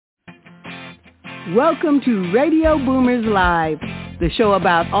Welcome to Radio Boomers Live, the show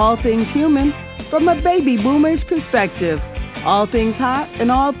about all things human from a baby boomer's perspective. All things hot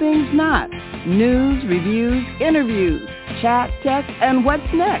and all things not. News, reviews, interviews, chat, tech, and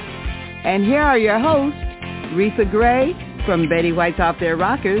what's next. And here are your hosts, Reatha Gray from Betty White's Off Their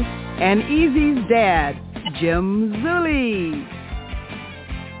Rockers and eZ's dad, Jim Zuley.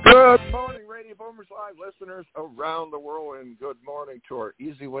 Good morning, Radio Boomers Live listeners around the world, and good morning to our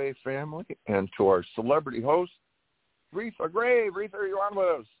eZWay family and to our celebrity host, Reatha Gray. Reatha, are you on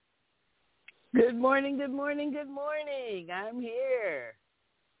with us? Good morning, good morning, good morning. I'm here.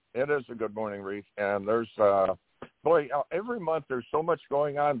 It is a good morning, Reatha. And there's, every month there's so much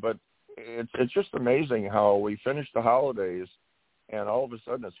going on, but it's just amazing how we finish the holidays, and all of a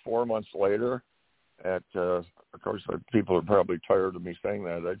sudden it's 4 months later. Of course, people are probably tired of me saying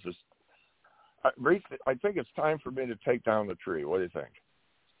that. Reatha, I think it's time for me to take down the tree. What do you think?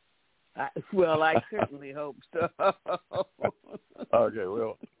 I certainly hope so. Okay,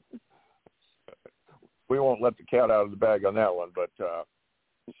 well, we won't let the cat out of the bag on that one, but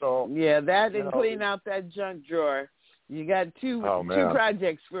so yeah, that and clean out that junk drawer. You got two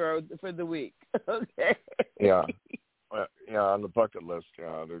projects for the week. Okay. Yeah, on the bucket list.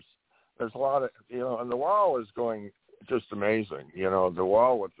 Yeah, there's a lot of, and the wall is going just amazing. The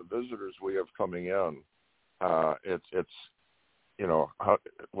wall with the visitors we have coming in,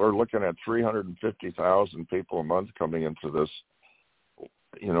 we're looking at 350,000 people a month coming into this,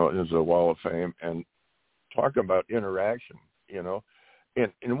 into the Wall of Fame, and talk about interaction,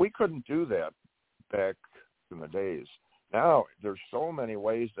 and we couldn't do that back in the days. Now there's so many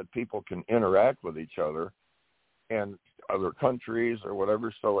ways that people can interact with each other and other countries or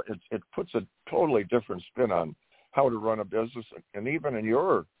whatever. So it puts a totally different spin on how to run a business. And even in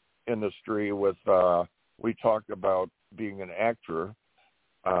your industry with, we talked about being an actor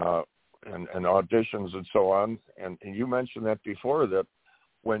and auditions and so on. And you mentioned that before, that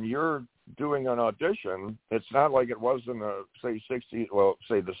when you're doing an audition, it's not like it was in the, say, 60s, well,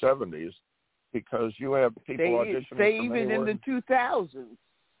 say the 70s, because you have people auditioning from even anywhere. in the 2000s.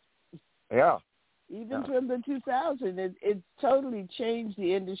 Yeah. Even from the 2000s, it's totally changed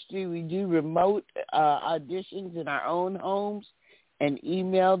the industry. We do remote auditions in our own homes and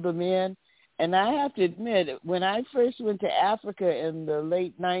email them in. And I have to admit, when I first went to Africa in the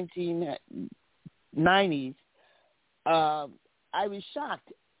late 1990s, I was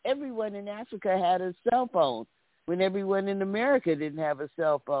shocked. Everyone in Africa had a cell phone when everyone in America didn't have a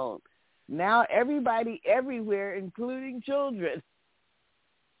cell phone. Now everybody everywhere, including children,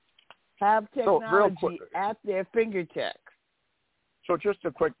 have technology at their fingertips. So just a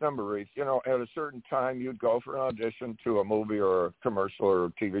quick number, Reatha. At a certain time, you'd go for an audition to a movie or a commercial or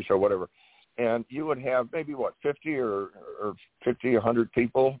a TV show, whatever, and you would have maybe, 50 or 100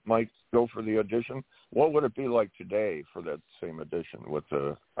 people might go for the audition. What would it be like today for that same audition with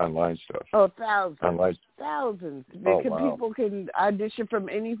the online stuff? Oh, thousands. Thousands. People can audition from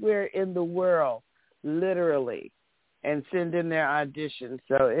anywhere in the world, literally, and send in their auditions.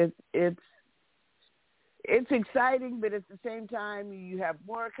 So it's exciting, but at the same time you have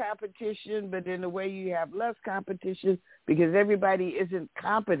more competition, but in a way you have less competition because everybody isn't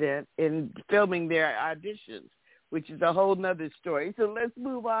competent in filming their auditions, which is a whole nother story. So let's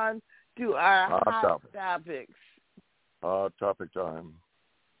move on to our hot topics. Hot topic time.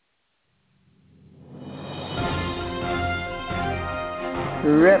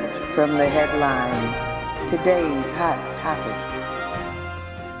 Ripped from the headlines. Today's hot topic.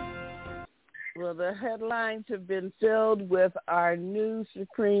 Well, the headlines have been filled with our new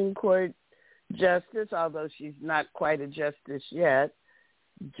Supreme Court Justice, although she's not quite a justice yet,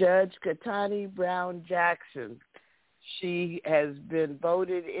 Judge Ketanji Brown Jackson. She has been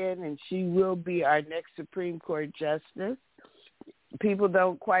voted in, and she will be our next Supreme Court Justice. People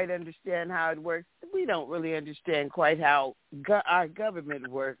don't quite understand how it works. We don't really understand quite how our government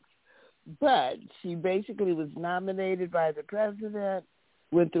works. But she basically was nominated by the president,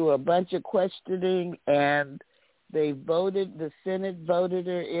 went through a bunch of questioning, and the Senate voted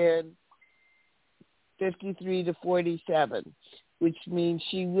her in 53 to 47, which means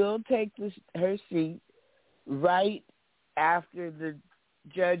she will take her seat right after the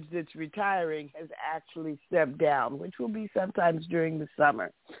judge that's retiring has actually stepped down, which will be sometimes during the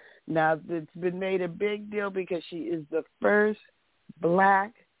summer. Now, it's been made a big deal because she is the first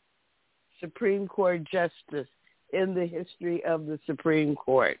black Supreme Court justice in the history of the Supreme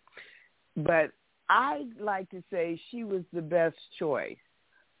Court. But I'd like to say she was the best choice.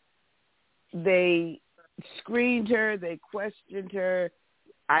 They screened her. They questioned her.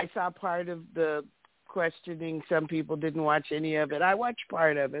 I saw part of the questioning. Some people didn't watch any of it. I watched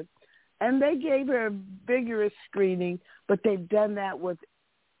part of it. And they gave her a vigorous screening, but they've done that with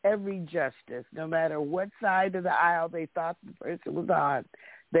every justice, no matter what side of the aisle they thought the person was on.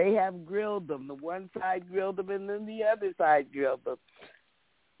 They have grilled them. The one side grilled them, and then the other side grilled them.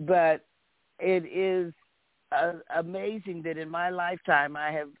 But it is amazing that in my lifetime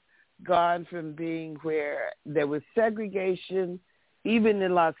I have gone from being where there was segregation, even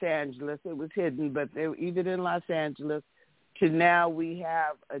in Los Angeles. It was hidden, but even in Los Angeles, to now we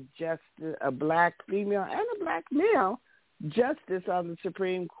have a black female and a black male justice on the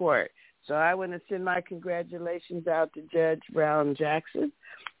Supreme Court. So I want to send my congratulations out to Judge Brown Jackson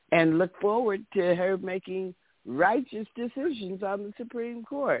and look forward to her making righteous decisions on the Supreme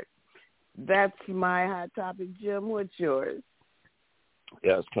Court. That's my hot topic, Jim. What's yours?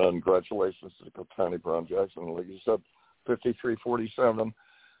 Yes, congratulations to Pattie Brown Jackson. Like you said, 53-47,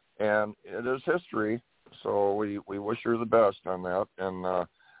 and it is history. So we wish her the best on that. And,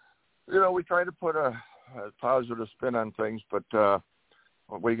 we try to put a positive spin on things, but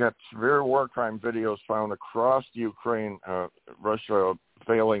we got severe war crime videos found across Ukraine, Russia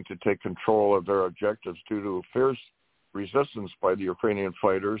failing to take control of their objectives due to fierce resistance by the Ukrainian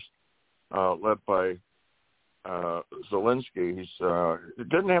fighters, led by Zelensky. He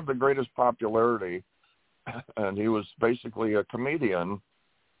didn't have the greatest popularity, and he was basically a comedian,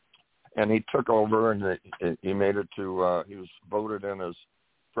 and he took over, and he made it to, he was voted in as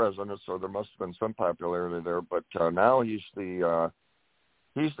president, so there must have been some popularity there, but now he's the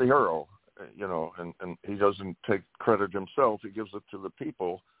hero, and he doesn't take credit himself. He gives it to the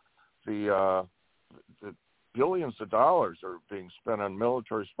people. The billions of dollars are being spent on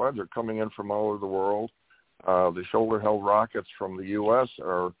military supplies. They're coming in from all over the world. The shoulder-held rockets from the U.S.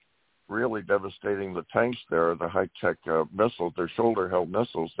 are really devastating the tanks there, the high-tech missiles. They're shoulder-held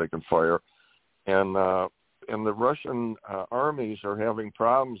missiles they can fire. And the Russian armies are having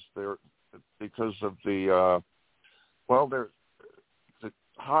problems there because of the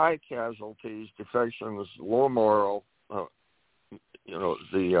high casualties, defections, low moral.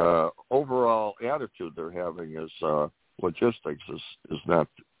 The overall attitude they're having is logistics is not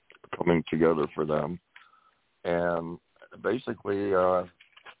coming together for them. And basically,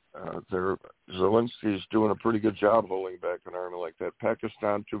 Zelensky's doing a pretty good job holding back an army like that.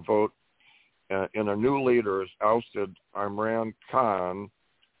 Pakistan to vote in a new leader has ousted Imran Khan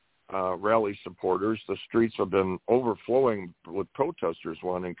rally supporters. The streets have been overflowing with protesters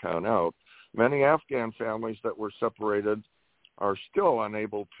wanting Khan out. Many Afghan families that were separated are still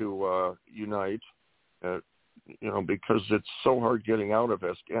unable to unite, because it's so hard getting out of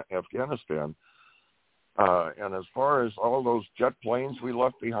Afghanistan. And as far as all those jet planes we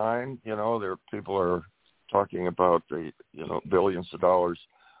left behind, there people are talking about the billions of dollars.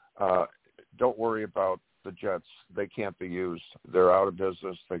 Don't worry about the jets. They can't be used. They're out of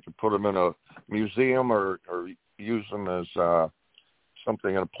business. They could put them in a museum or use them as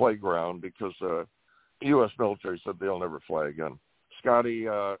something in a playground, because the U.S. military said they'll never fly again. Scotty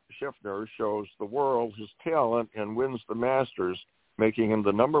Scheffler shows the world his talent and wins the Masters, making him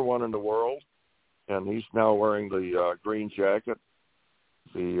the number one in the world. And he's now wearing the green jacket,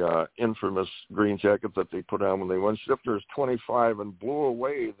 the infamous green jacket that they put on when they won. Scheffler is 25 and blew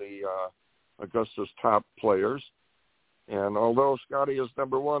away the Augusta's top players. And although Scotty is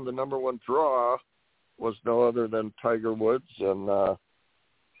number one, the number one draw was no other than Tiger Woods. And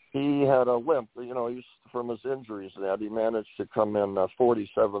he had a limp, he's from his injuries that he managed to come in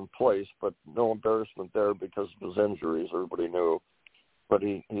 47th place, but no embarrassment there because of his injuries. Everybody knew. But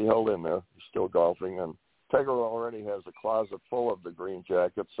he held in there. He's still golfing. And Tiger already has a closet full of the green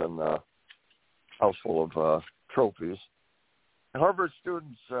jackets and a house full of trophies. Harvard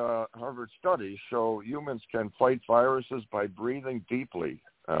studies show humans can fight viruses by breathing deeply.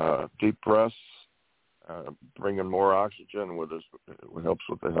 Deep breaths bring in more oxygen, it helps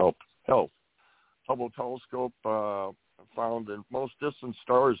with the health. Hubble telescope found in most distant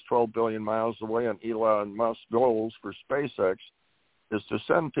stars 12 billion miles away, and Elon Musk's goals for SpaceX is to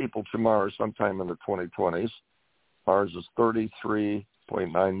send people to Mars sometime in the 2020s. Mars is 33.9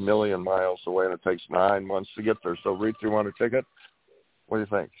 million miles away, and it takes 9 months to get there. So, Reatha, you want a ticket? What do you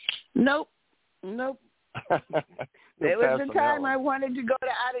think? Nope. There was a time I wanted to go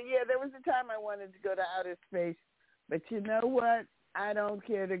to outer space. But you know what? I don't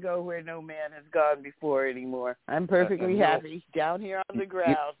care to go where no man has gone before anymore. I'm perfectly happy down here on the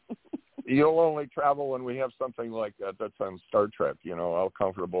ground. You'll only travel when we have something like that. That's on Star Trek, all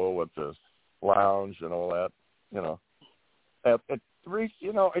comfortable with the lounge and all that,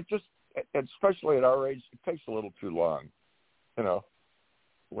 It just, especially at our age, it takes a little too long,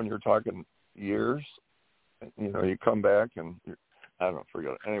 when you're talking years, you come back and I don't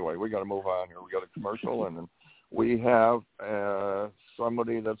forget it. Anyway, we got to move on here. We got a commercial, and then we have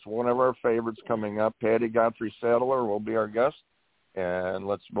somebody that's one of our favorites coming up. Pattie Godfrey Sadler will be our guest, and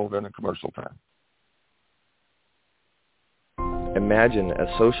let's move into commercial time. Imagine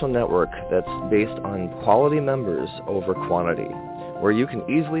a social network that's based on quality members over quantity, where you can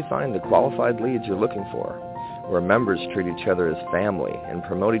easily find the qualified leads you're looking for, where members treat each other as family and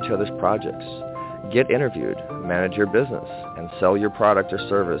promote each other's projects. Get interviewed, manage your business, and sell your product or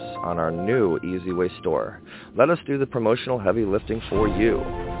service on our new eZWay store. Let us do the promotional heavy lifting for you.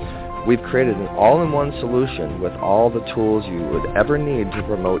 We've created an all-in-one solution with all the tools you would ever need to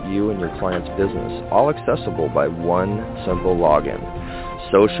promote you and your client's business, all accessible by one simple login.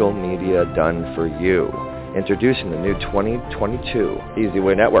 Social media done for you. Introducing the new 2022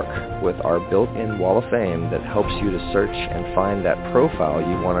 eZWay Network with our built-in wall of fame that helps you to search and find that profile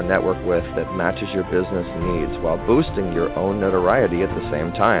you want to network with that matches your business needs while boosting your own notoriety at the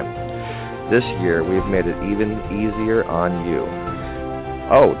same time. This year, we've made it even easier on you.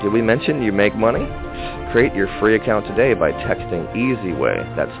 Oh, did we mention you make money? Create your free account today by texting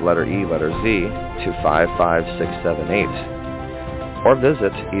eZWay, that's letter E, letter Z, to 55678. Or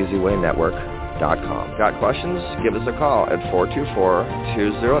visit eZWayNetwork.com. Got questions? Give us a call at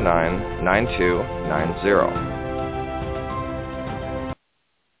 424-209-9290.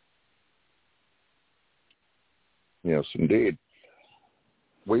 Yes, indeed.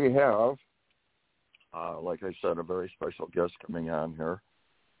 We have, like I said, a very special guest coming on here.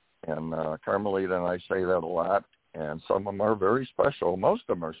 And Carmelita and I say that a lot, and some of them are very special. Most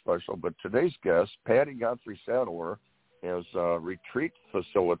of them are special, but today's guest, Pattie Godfrey Sadler, is a retreat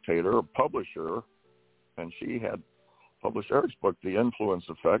facilitator, a publisher, and she had published Eric's book, The Influence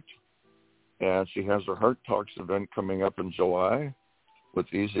Effect, and she has her Heart Talks event coming up in July with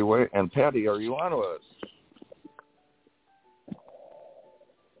eZWay. And Pattie, are you on with us?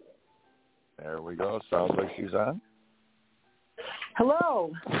 There we go. Sounds like she's on.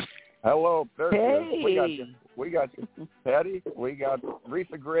 Hello. Hello. There she Hey. is. We got you. Pattie, we got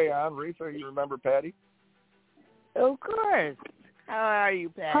Reatha Gray on. Reatha, you remember Pattie? Of course. How are you,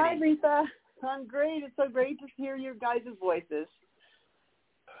 Pattie? Hi, Reatha. I'm great. It's so great to hear your guys' voices.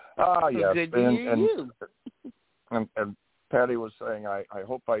 Yes. Good to hear you. And Pattie was saying, I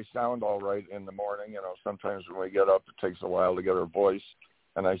hope I sound all right in the morning. You know, sometimes when we get up, it takes a while to get our voice.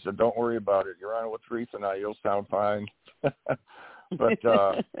 And I said, don't worry about it. You're on with Reatha now. You'll sound fine. But,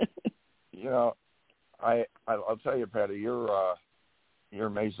 you know, I'll tell you, Pattie, you're an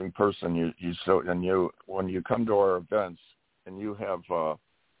amazing person. When you come to our events and you have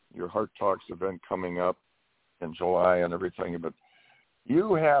your Heart Talks event coming up in July and everything, but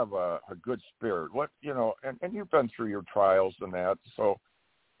you have a good spirit. And you've been through your trials and that. So,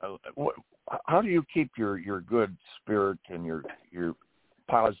 how do you keep your good spirit and your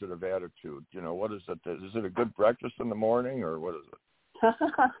positive attitude? You know, what is it? Is it a good breakfast in the morning, or what is it?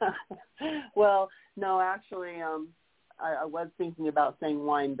 Well, no, actually, I was thinking about saying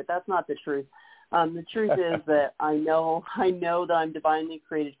wine, but that's not the truth. The truth is that I know that I'm divinely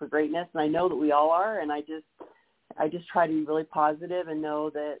created for greatness, and I know that we all are, and I just try to be really positive and know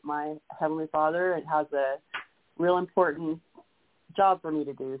that my Heavenly Father has a real important job for me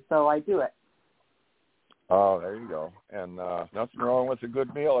to do, so I do it. Oh, there you go. And nothing wrong with a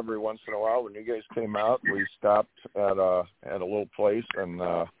good meal every once in a while. When you guys came out, we stopped at a little place, and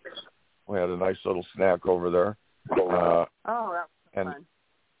we had a nice little snack over there. That was fun.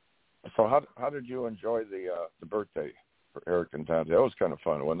 So how did you enjoy the birthday for Eric and Tante? That was kind of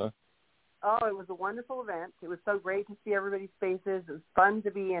fun, wasn't it? Oh, it was a wonderful event. It was so great to see everybody's faces. It was fun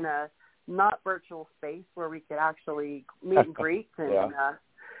to be in a not virtual space where we could actually meet and greet, and yeah.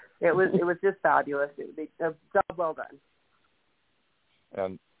 It was just fabulous. It was a job well done.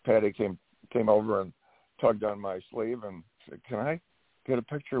 And Pattie came over and tugged on my sleeve and said, "Can I get a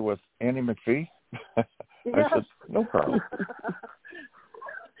picture with Andy McPhee?" I said, "No problem."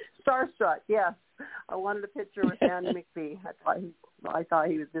 Starstruck, yes. I wanted a picture with Andy McPhee. I thought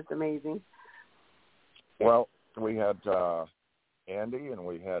he was just amazing. Well, we had Andy, and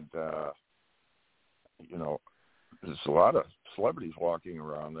we had there's a lot of celebrities walking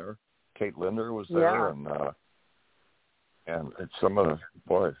around there. Kate Linder was there, and it's some of the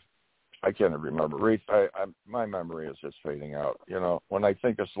boys. I can't even remember. My memory is just fading out. You know, when I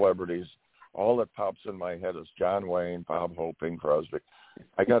think of celebrities, all that pops in my head is John Wayne, Bob Hope, Bing Crosby.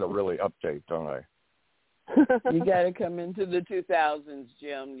 I got to really update, don't I? You got to come into the 2000s,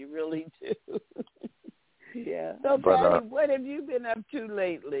 Jim. You really do. Yeah. So, Pattie, what have you been up to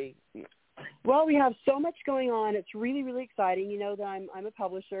lately? Well, we have so much going on. It's really, really exciting. You know that I'm a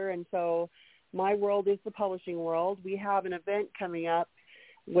publisher, and so My world is the publishing world. We have an event coming up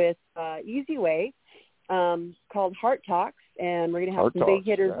with eZWay called Heart Talks, and we're going to have some big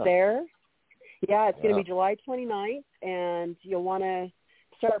hitters there. Yeah, it's going to be July 29th, and you'll want to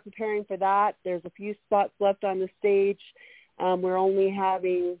start preparing for that. There's a few spots left on the stage. We're only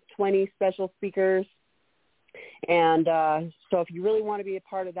having 20 special speakers. And so if you really want to be a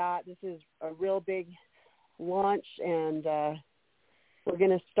part of that, this is a real big launch, and we're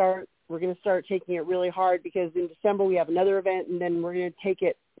going to start taking it really hard, because in December we have another event, and then we're going to take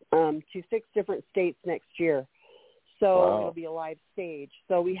it to 6 different states next year. So it'll be a live stage.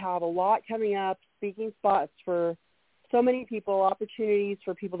 So we have a lot coming up, speaking spots for so many people, opportunities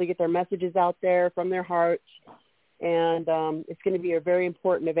for people to get their messages out there from their hearts. And it's going to be a very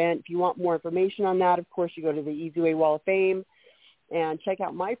important event. If you want more information on that, of course, you go to the eZWay Wall of Fame and check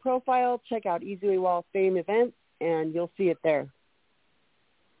out my profile, check out eZWay Wall of Fame events, and you'll see it there.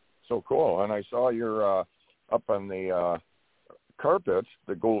 So cool. And I saw you're up on the carpet,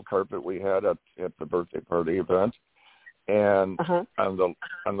 the gold carpet we had at the birthday party event. And on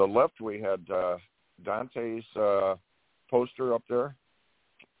the left, we had Dante's poster up there.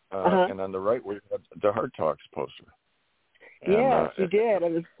 And on the right, we had the Heart Talks poster. And, yes, you did.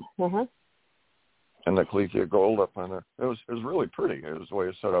 It was, and the Clethia Gold up on there. It was really pretty. It was the way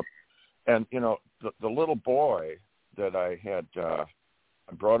it set up. And, you know, the little boy that I had, I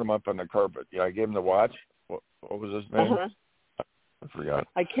brought him up on the carpet. Yeah, I gave him the watch. What was his name? I forgot.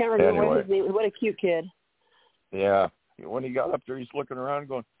 I can't remember what his name was. What a cute kid. Yeah. When he got up there, he's looking around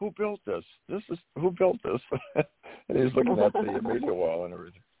going, who built this? Who built this? And he's looking at the media wall and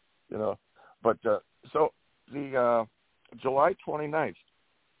everything, you know. But so the July 29th,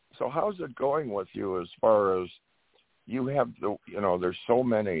 so how's it going with you as far as you have there's so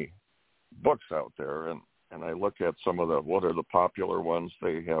many books out there, and I look at some of what are the popular ones.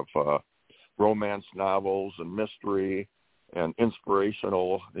 They have romance novels and mystery and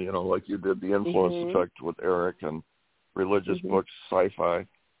inspirational, like you did the Influence Effect with Eric, and religious books, sci-fi.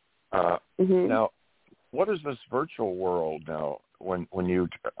 Now, what is this virtual world now?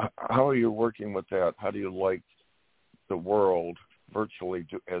 How are you working with that? How do you like the world virtually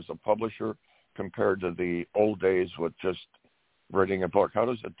as a publisher compared to the old days with just writing a book? How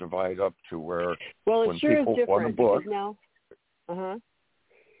does it divide up to where when people want a book? Now,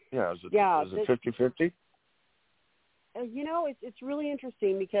 yeah, is it 50-50? It's really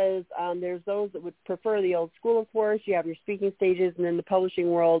interesting because there's those that would prefer the old school, of course. You have your speaking stages, and in the publishing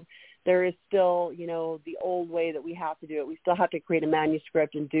world, there is still, the old way that we have to do it. We still have to create a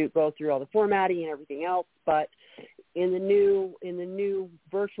manuscript and go through all the formatting and everything else. But in the new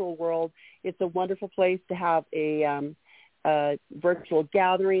virtual world, it's a wonderful place to have a virtual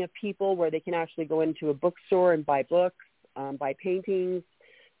gathering of people where they can actually go into a bookstore and buy books, buy paintings,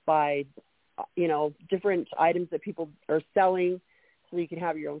 buy different items that people are selling, so you can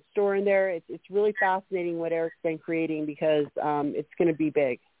have your own store in there. It's really fascinating what Eric's been creating, because it's going to be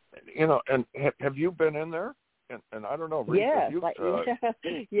big. And have you been in there? And I don't know, Reatha, yes.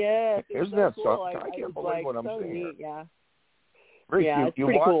 Yes. Isn't that cool. I can't believe what I'm seeing here. Yeah. Reatha, you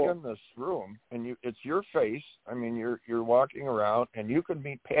walk cool. in this room, and it's your face. I mean, you're walking around, and you can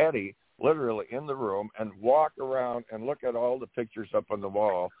meet Pattie literally in the room and walk around and look at all the pictures up on the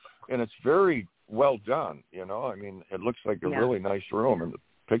wall, and it's very well done. I mean, it looks like a really nice room, and the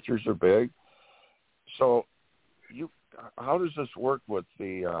pictures are big. So, how does this work with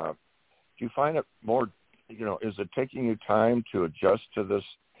the? Do you find it more? Is it taking you time to adjust to this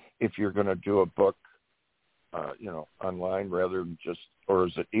if you're going to do a book, online rather than or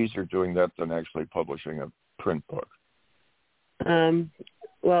is it easier doing that than actually publishing a print book?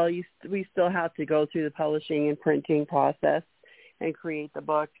 Well, we still have to go through the publishing and printing process and create the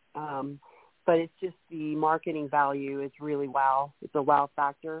book. But it's just the marketing value is really wow. It's a wow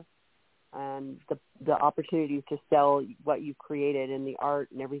factor. And the opportunity to sell what you've created and the art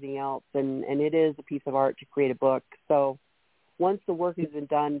and everything else. And it is a piece of art to create a book. So once the work has been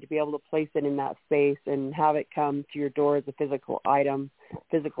done, to be able to place it in that space and have it come to your door as a physical item,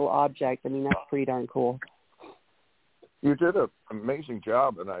 physical object, I mean, that's pretty darn cool. You did an amazing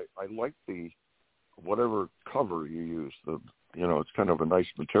job, and I like the whatever cover you use. It's kind of a nice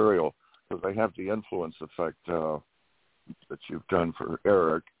material, because I have the Influence Effect that you've done for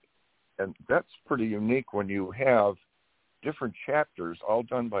Eric, and that's pretty unique when you have different chapters all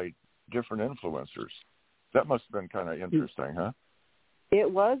done by different influencers. That must have been kind of interesting, huh? It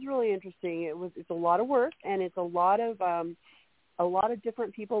was really interesting. It's a lot of work, and it's a lot of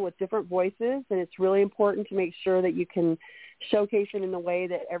different people with different voices, and it's really important to make sure that you can showcase it in a way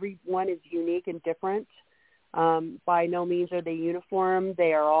that everyone is unique and different. By no means are they uniform.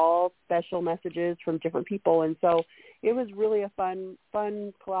 They are all special messages from different people. And so it was really a fun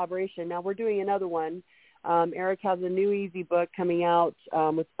collaboration. Now we're doing another one. Eric has a new easy book coming out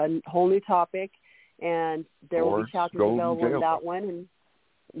with a whole new topic, and there will be chapters available in that one. And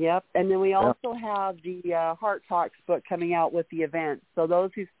yep. And then we also have the Heart Talks book coming out with the event. So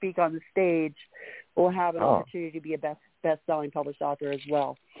those who speak on the stage will have an opportunity to be a best-selling published author as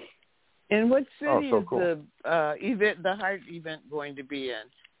well. And what city is cool. the Heart event going to be in?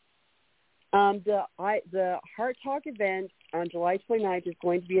 The Heart Talk event on July 29th is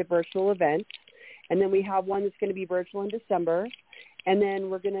going to be a virtual event. And then we have one that's going to be virtual in December. And then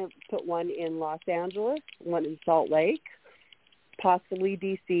we're going to put one in Los Angeles, one in Salt Lake, possibly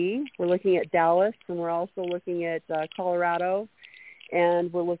D.C. We're looking at Dallas, and we're also looking at Colorado,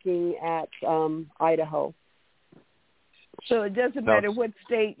 and we're looking at Idaho. So it doesn't matter what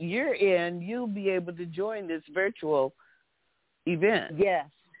state you're in, you'll be able to join this virtual event. Yes.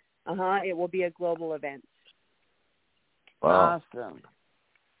 It will be a global event. Wow. Awesome.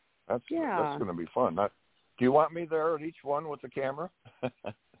 That's going to be fun. Do you want me there at each one with the camera?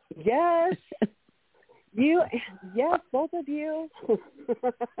 Yes. Yes, both of you.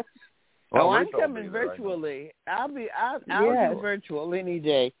 I'm coming virtually. I'll be virtual any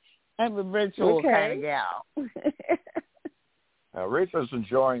day. I'm a virtual kind of gal. Reatha's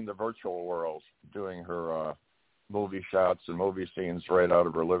enjoying the virtual world, doing her movie shots and movie scenes right out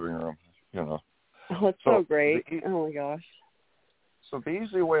of her living room. Oh, it's so great. Oh my gosh. So the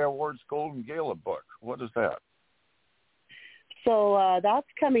eZWay Awards Golden Gala book, what is that? So that's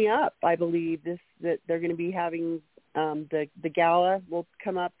coming up, I believe. That they're going to be having the gala will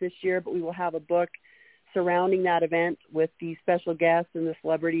come up this year, but we will have a book surrounding that event with the special guests and the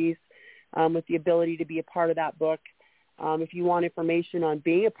celebrities, with the ability to be a part of that book. If you want information on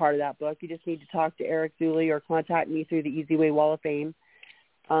being a part of that book, you just need to talk to Eric Zuley or contact me through the eZWay Wall of Fame.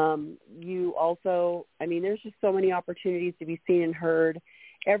 You also, there's just so many opportunities to be seen and heard.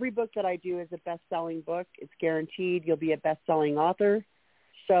 Every book that I do is a best-selling book. It's guaranteed you'll be a best-selling author.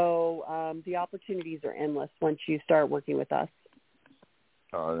 So the opportunities are endless once you start working with us.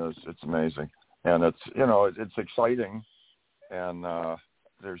 It's amazing. And it's exciting. And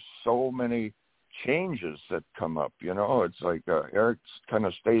there's so many changes that come up. It's like Eric kind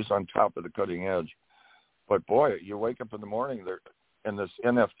of stays on top of the cutting edge. But, boy, you wake up in the morning, there in this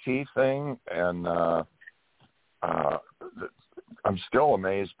NFT thing, and I'm still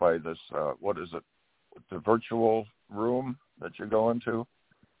amazed by this, what is it, the virtual room that you go into?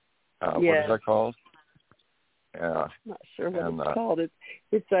 What is that called? Yeah. I'm not sure what it's called.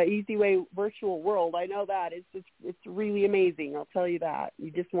 It's a eZWay virtual world. I know that. It's really amazing. I'll tell you that. You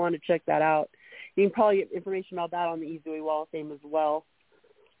just want to check that out. You can probably get information about that on the eZWay Wall of Fame as well.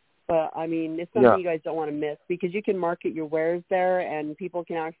 But, it's something you guys don't want to miss because you can market your wares there and people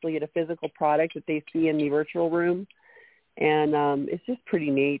can actually get a physical product that they see in the virtual room. And it's just pretty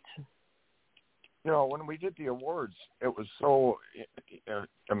neat. When we did the awards, it was so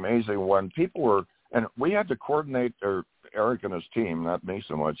amazing when people were, and we had to coordinate, or Eric and his team, not me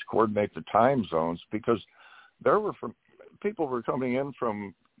so much, coordinate the time zones because people were coming in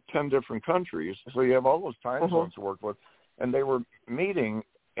from 10 different countries. So you have all those time zones to work with. And they were meeting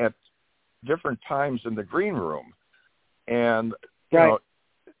at different times in the green room. And,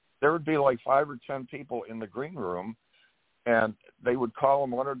 there would be like 5 or 10 people in the green room. And they would call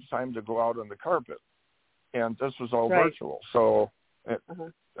them one at a time to go out on the carpet. And this was all virtual. So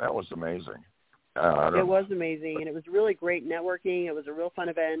that was amazing. It was amazing. And it was really great networking. It was a real fun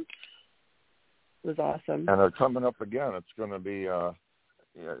event. It was awesome. And they're coming up again. It's going to be,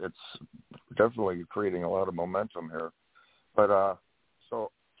 it's definitely creating a lot of momentum here. But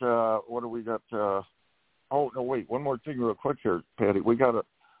what do we got? One more thing real quick here, Patty. We got an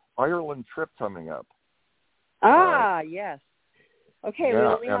Ireland trip coming up. Yes. Okay, we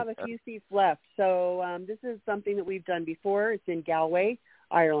only have a few seats left. So this is something that we've done before. It's in Galway,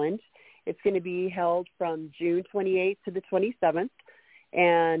 Ireland. It's going to be held from June 28th to the 27th,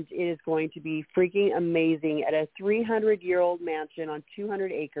 and it is going to be freaking amazing at a 300-year-old mansion on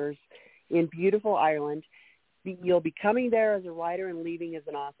 200 acres in beautiful Ireland. You'll be coming there as a writer and leaving as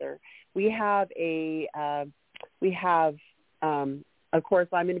an author. Of course,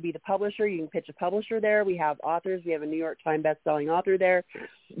 I'm going to be the publisher. You can pitch a publisher there. We have authors. We have a New York Times best-selling author there.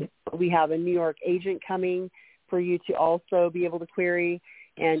 We have a New York agent coming for you to also be able to query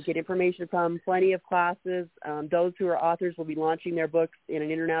and get information from. Plenty of classes. Those who are authors will be launching their books in an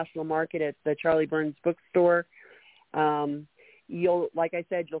international market at the Charlie Burns bookstore. Like I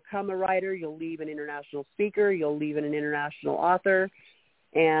said, you'll come a writer. You'll leave an international speaker. You'll leave an international author.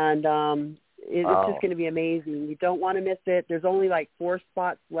 And It's just going to be amazing. You don't want to miss it. There's only like 4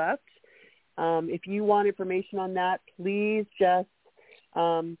 spots left. If you want information on that, please just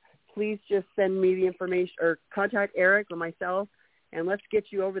send me the information or contact Eric or myself, and let's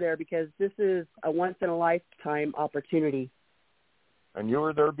get you over there because this is a once-in-a-lifetime opportunity. And you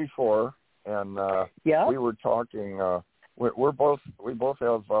were there before, and we were talking. We both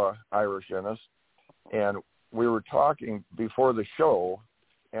have Irish in us, and we were talking before the show,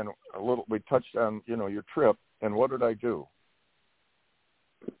 and we touched on your trip. And what did I do?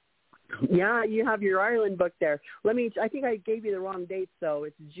 Yeah, you have your Ireland book there. I think I gave you the wrong dates, though.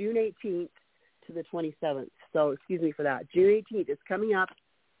 It's June 18th to the 27th. So excuse me for that. June 18th is coming up.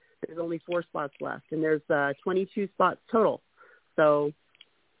 There's only 4 spots left, and there's 22 spots total. So.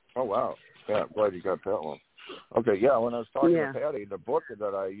 Oh, wow. Yeah, I'm glad you got that one. Okay, yeah, when I was talking to Patty, the book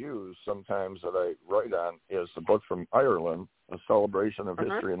that I use sometimes that I write on is the book from Ireland, A Celebration of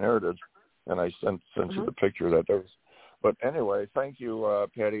History and Heritage, and I sent you the picture that there was. But anyway, thank you,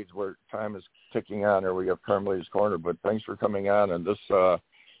 Patty. Where time is ticking on here. We have Carmelita's Corner, but thanks for coming on. And this,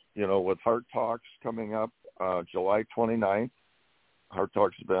 with Heart Talks coming up July 29th, Heart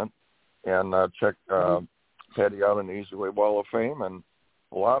Talks event, and check Patty out in the eZWay Wall of Fame, and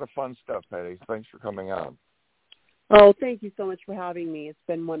a lot of fun stuff, Patty. Thanks for coming on. Oh, thank you so much for having me. It's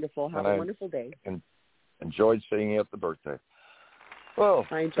been wonderful. Have a wonderful day. And enjoyed seeing you at the birthday. Well,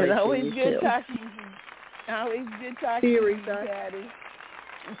 it's always good talking to you. Always good talking to you, Patty.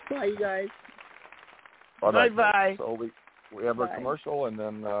 Bye, you guys. Bye-bye. So we have our commercial and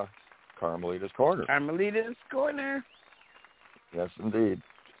then Carmelita's Corner. Carmelita's Corner. Yes, indeed.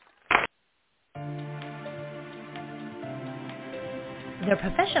 The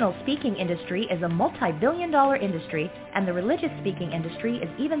professional speaking industry is a multi-billion-dollar industry, and the religious speaking industry is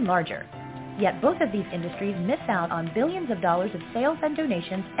even larger. Yet both of these industries miss out on billions of dollars of sales and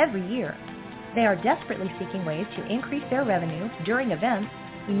donations every year. They are desperately seeking ways to increase their revenue during events,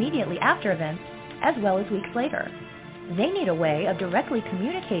 immediately after events, as well as weeks later. They need a way of directly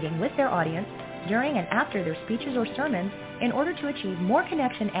communicating with their audience during and after their speeches or sermons in order to achieve more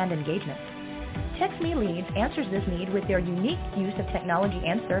connection and engagement. TextMe Leads answers this need with their unique use of technology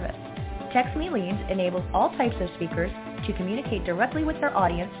and service. TextMe Leads enables all types of speakers to communicate directly with their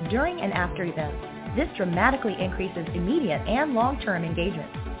audience during and after events. This dramatically increases immediate and long-term engagement.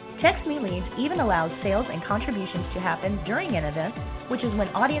 TextMe Leads even allows sales and contributions to happen during an event, which is when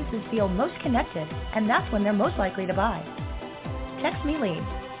audiences feel most connected, and that's when they're most likely to buy. TextMe Leads,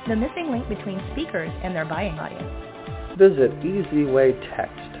 the missing link between speakers and their buying audience. Visit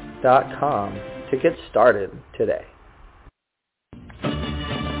eZWayText.com to get started today.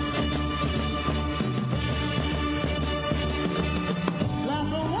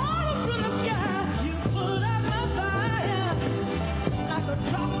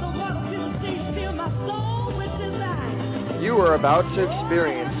 You are about to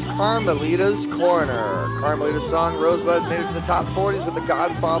experience Carmelita's Corner. Carmelita's song Rosebud made it to the top 40s with the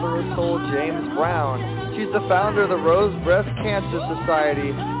godfather of soul, James Brown. She's the founder of the Rose Breast Cancer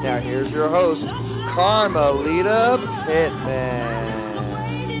Society. Now here's your host, Carmelita Pittman.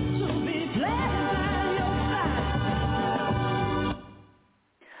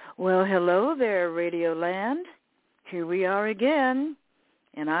 Well, hello there, Radio Land. Here we are again,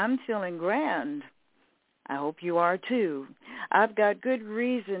 and I'm feeling grand. I hope you are too. I've got good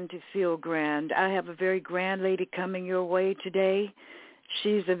reason to feel grand. I have a very grand lady coming your way today.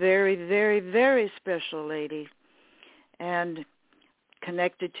 She's a very, very, very special lady and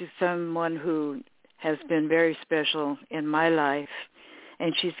connected to someone who has been very special in my life.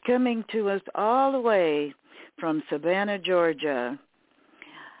 And she's coming to us all the way from Savannah, Georgia.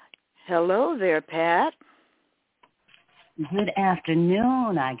 Hello there, Pat. Good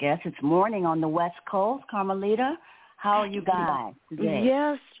afternoon, I guess. It's morning on the West Coast. Carmelita, how are you guys today?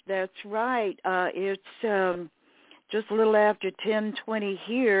 Yes, that's right. It's just a little after 10:20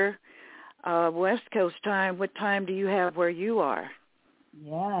 here, West Coast time. What time do you have where you are?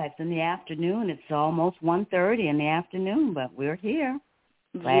 Yeah, it's in the afternoon. It's almost 1:30 in the afternoon, but we're here.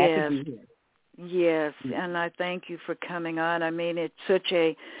 Glad to be here. Yes, and I thank you for coming on. I mean, it's such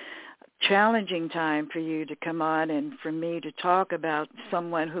a challenging time for you to come on and for me to talk about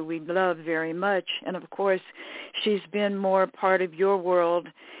someone who we love very much. And, of course, she's been more part of your world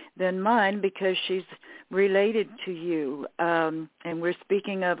than mine because she's related to you. And we're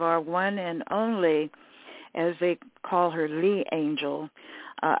speaking of our one and only, as they call her, Lee Angel.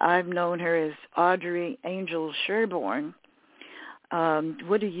 I've known her as Audrey Angel Sherborne.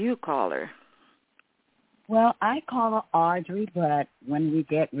 What do you call her? Well, I call her Audrey, but when we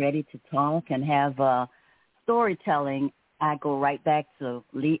get ready to talk and have storytelling, I go right back to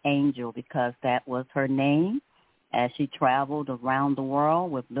Lee Angel because that was her name as she traveled around the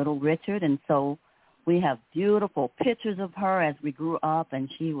world with Little Richard. And so we have beautiful pictures of her as we grew up, and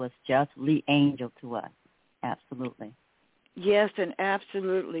she was just Lee Angel to us. Absolutely. Yes, and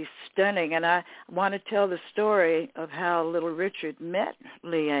absolutely stunning. And I want to tell the story of how Little Richard met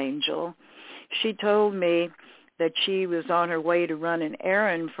Lee Angel. She told me that she was on her way to run an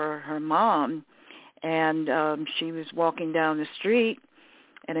errand for her mom, and she was walking down the street,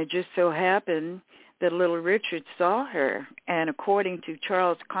 and it just so happened that Little Richard saw her. And according to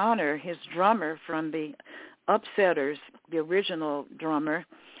Charles Connor, his drummer from the Upsetters, the original drummer,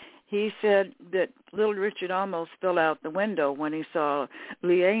 he said that Little Richard almost fell out the window when he saw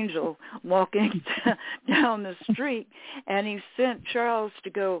Lee Angel walking down the street, and he sent Charles to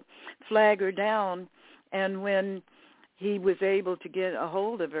go flag her down. And when he was able to get a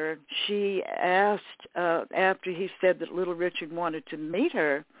hold of her, she asked, after he said that Little Richard wanted to meet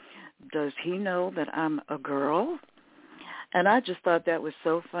her, does he know that I'm a girl? And I just thought that was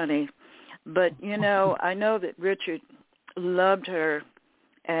so funny. But, you know, I know that Richard loved her.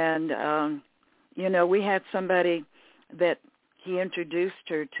 And, you know, we had somebody that he introduced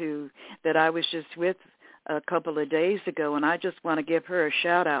her to that I was just with a couple of days ago, and I just want to give her a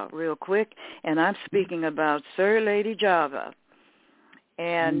shout-out real quick. And I'm speaking about Sir Lady Java.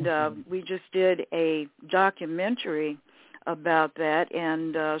 And we just did a documentary about that,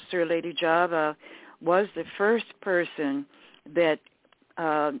 and Sir Lady Java was the first person that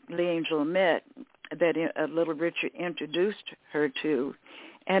Lee Angel met that Little Richard introduced her to.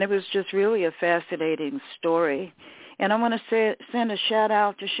 And it was just really a fascinating story. And I want to send a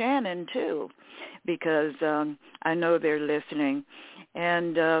shout-out to Shannon, too, because I know they're listening.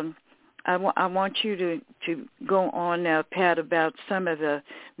 And I want you to go on now, Pat, about some of the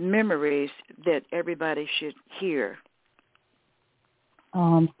memories that everybody should hear.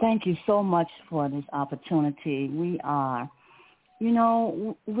 Thank you so much for this opportunity. We are, you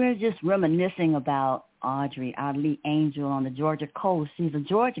know, we're just reminiscing about Audrey, our Lee Angel on the Georgia coast. She's a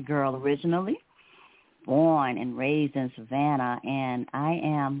Georgia girl originally, born and raised in Savannah, and I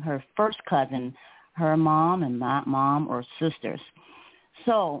am her first cousin. Her mom and my mom are sisters.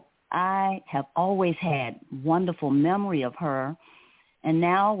 So I have always had wonderful memory of her, and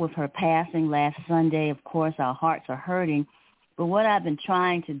now with her passing last Sunday, of course, our hearts are hurting. But what I've been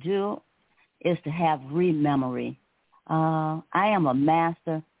trying to do is to have rememory. I am a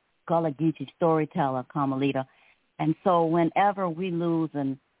master Gullah Geechee storyteller, Carmelita, and so whenever we lose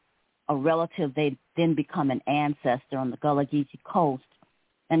a relative, they then become an ancestor on the Gullah Geechee coast.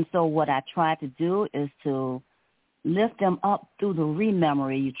 And so what I try to do is to lift them up through the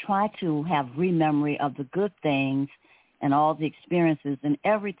rememory. You try to have rememory of the good things and all the experiences. And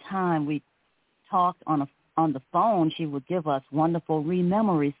every time we talked on the phone, she would give us wonderful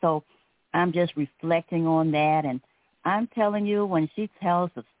rememory. So I'm just reflecting on that. And I'm telling you, when she tells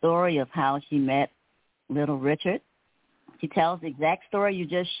the story of how she met Little Richard, she tells the exact story you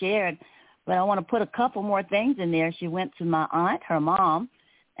just shared. But I want to put a couple more things in there. She went to my aunt, her mom,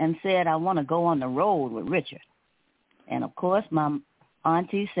 and said, I want to go on the road with Richard. And, of course, my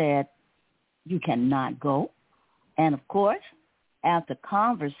auntie said, you cannot go. And, of course, after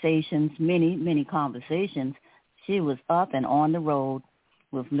conversations, many, many conversations, she was up and on the road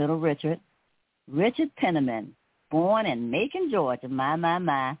with Little Richard. Richard Penniman, born in Macon, Georgia.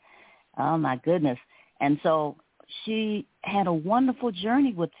 My. Oh, my goodness. And so she had a wonderful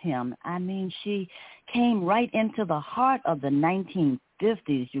journey with him. I mean, she came right into the heart of the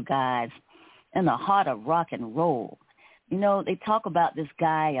 1950s, you guys, in the heart of rock and roll. You know, they talk about this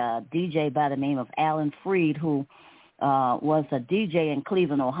guy, a DJ by the name of Alan Freed, who was a DJ in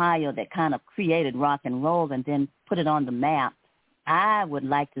Cleveland, Ohio, that kind of created rock and roll and then put it on the map. I would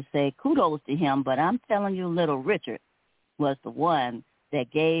like to say kudos to him, but I'm telling you, Little Richard was the one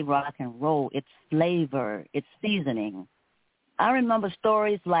that gave rock and roll its flavor, its seasoning. I remember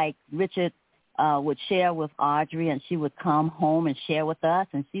stories like Richard would share with Audrey, and she would come home and share with us,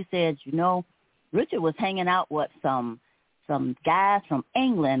 and she said, you know, Richard was hanging out with some guys from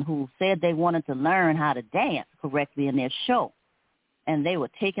England who said they wanted to learn how to dance correctly in their show. And they were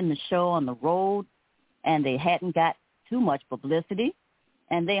taking the show on the road, and they hadn't got too much publicity.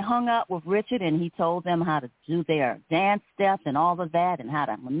 And they hung out with Richard, and he told them how to do their dance steps and all of that and how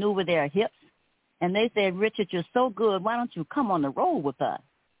to maneuver their hips. And they said, Richard, you're so good, why don't you come on the road with us?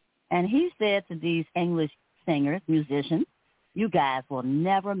 And he said to these English singers, musicians, you guys will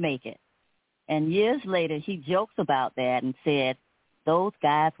never make it. And years later, he jokes about that and said, those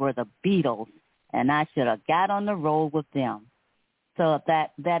guys were the Beatles, and I should have got on the road with them. So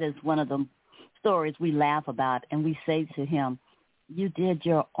that is one of the stories we laugh about, and we say to him, you did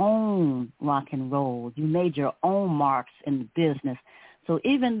your own rock and roll. You made your own marks in the business. So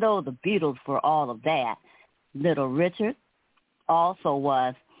even though the Beatles were all of that, Little Richard also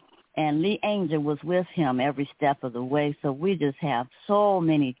was, and Lee Angel was with him every step of the way. So we just have so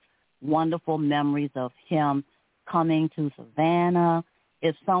many wonderful memories of him coming to Savannah.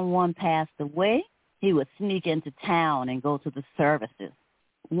 If someone passed away, he would sneak into town and go to the services.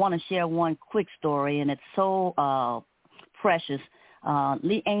 I want to share one quick story, and it's so precious.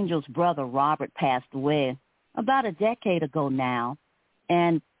 Lee Angel's brother, Robert, passed away about a decade ago now,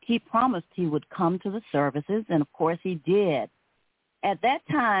 and he promised he would come to the services, and, of course, he did. At that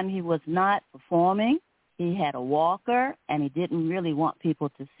time, he was not performing. He had a walker, and he didn't really want people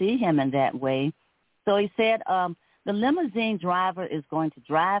to see him in that way. So he said the limousine driver is going to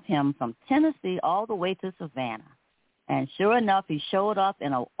drive him from Tennessee all the way to Savannah. And sure enough, he showed up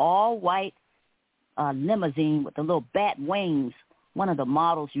in an all-white limousine with the little bat wings, one of the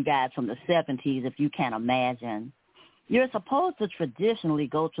models you guys from the 70s, if you can imagine. You're supposed to traditionally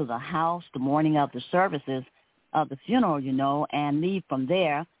go to the house the morning of the services of the funeral, you know, and leave from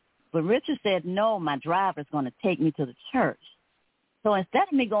there. But Richard said, no, my driver's going to take me to the church. So instead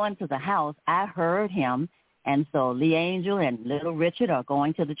of me going to the house, I heard him. And so Lee Angel and Little Richard are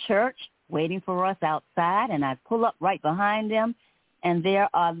going to the church, waiting for us outside. And I pull up right behind them. And there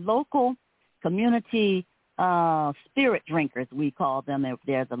are local community spirit drinkers, we call them.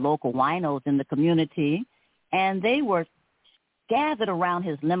 They're the local winos in the community. And they were gathered around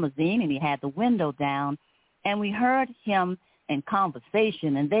his limousine, and he had the window down. And we heard him in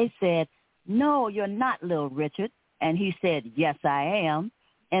conversation, and they said, no, you're not Little Richard. And he said, yes, I am.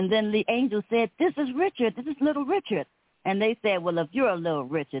 And then the angel said, this is Richard. This is Little Richard. And they said, well, if you're a Little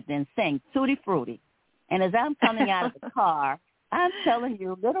Richard, then sing Tutti Frutti. And as I'm coming out of the car, I'm telling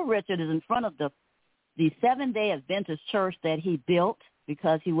you, Little Richard is in front of the Seventh-day Adventist church that he built,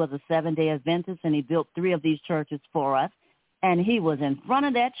 because he was a Seventh-day Adventist, and he built 3 of these churches for us. And he was in front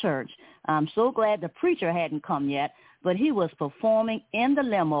of that church. I'm so glad the preacher hadn't come yet, but he was performing in the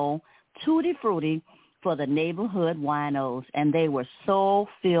limo, Tutti Frutti, for the neighborhood winos, and they were so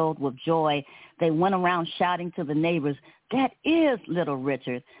filled with joy. They went around shouting to the neighbors, that is Little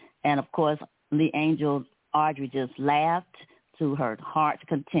Richard. And, of course, the angel Audrey just laughed to her heart's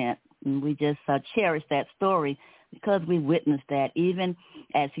content, and we just cherish that story because we witnessed that. Even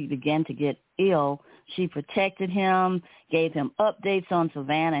as he began to get ill, she protected him, gave him updates on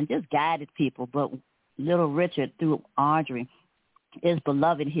Savannah, and just guided people. But Little Richard, through Audrey, is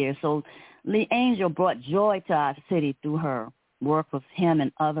beloved here. So Lee Angel brought joy to our city through her work with him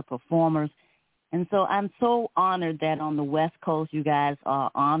and other performers. And so I'm so honored that on the West Coast you guys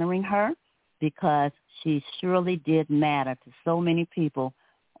are honoring her, because she surely did matter to so many people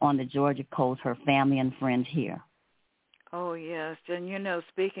on the Georgia coast, her family and friends here. Oh, yes. And, you know,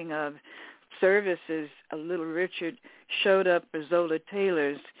 speaking of services, Little Richard showed up for Zola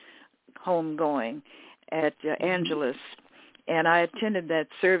Taylor's homegoing at Angelus. And I attended that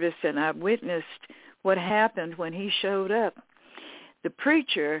service, and I witnessed what happened when he showed up. The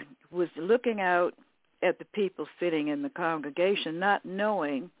preacher was looking out at the people sitting in the congregation, not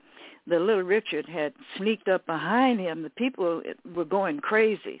knowing that Little Richard had sneaked up behind him. The people were going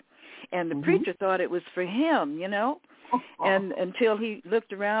crazy. And the preacher thought it was for him, you know, and until he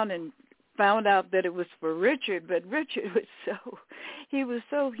looked around and found out that it was for Richard. But Richard was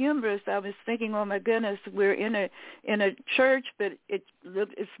so humorous. I was thinking, oh my goodness, we're in a church, but it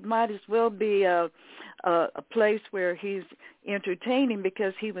might as well be a place where he's entertaining,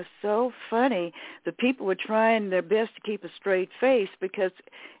 because he was so funny. The people were trying their best to keep a straight face, because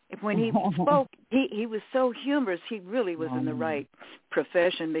when he spoke, he was so humorous. He really was in the right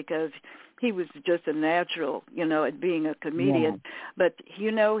profession, because he was just a natural, you know, at being a comedian. Yeah. But,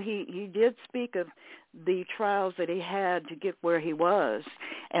 you know, he did speak of the trials that he had to get where he was,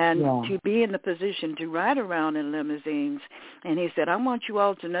 and to be in the position to ride around in limousines. And he said, I want you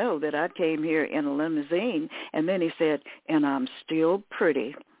all to know that I came here in a limousine. And then he said, and I'm still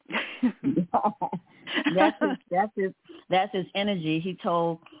pretty. That's his energy. He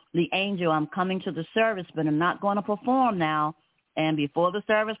told the angel, I'm coming to the service, but I'm not going to perform now. And before the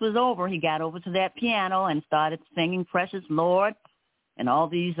service was over, he got over to that piano and started singing Precious Lord and all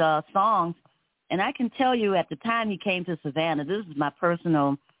these songs. And I can tell you, at the time he came to Savannah, this is my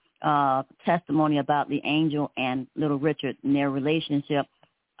personal testimony about the angel and Little Richard and their relationship.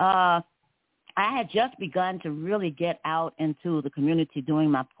 I had just begun to really get out into the community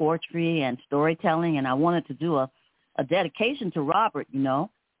doing my poetry and storytelling, and I wanted to do a dedication to Robert, you know.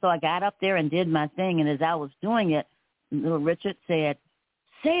 So I got up there and did my thing, and as I was doing it, Little Richard said,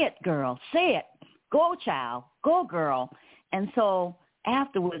 say it, girl, say it. go child, go girl. And so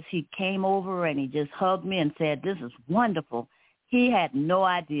afterwards he came over and he just hugged me and said, this is wonderful. He had no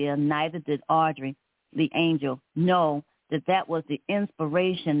idea, neither did Audrey, the angel, know that was the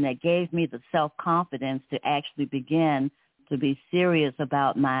inspiration that gave me the self-confidence to actually begin to be serious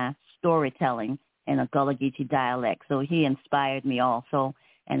about my storytelling in a Gullah Geechee dialect. So he inspired me also,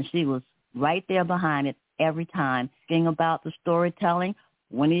 and she was right there behind it every time, thinking about the storytelling.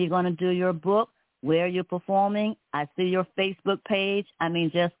 When are you going to do your book? Where you're performing? I see your Facebook page. I mean,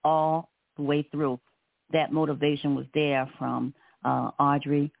 just all the way through. That motivation was there from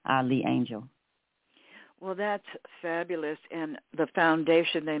Audrey, our lead angel. Well, that's fabulous, and the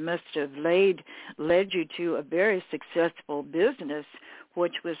foundation they must have led you to a very successful business,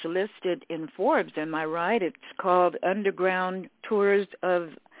 which was listed in Forbes. Am I right? It's called Underground Tours of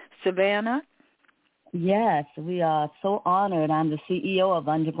Savannah? Yes, we are so honored. I'm the CEO of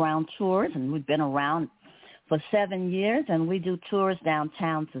Underground Tours, and we've been around for 7 years, and we do tours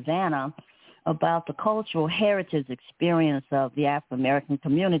downtown Savannah about the cultural heritage experience of the African-American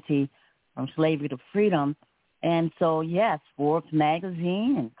community from slavery to freedom. And so, yes, Forbes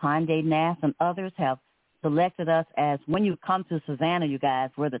magazine and Condé Nast and others have selected us as, when you come to Savannah, you guys,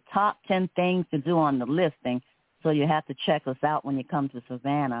 we're the top 10 things to do on the listing. So you have to check us out when you come to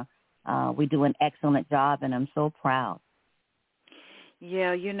Savannah. We do an excellent job, and I'm so proud.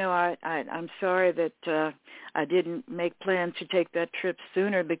 Yeah, you know, I'm sorry that I didn't make plans to take that trip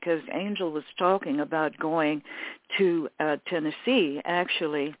sooner, because Angel was talking about going to Tennessee,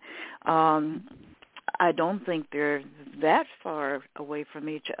 actually. I don't think they're that far away from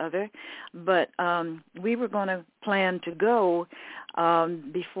each other, but we were going to plan to go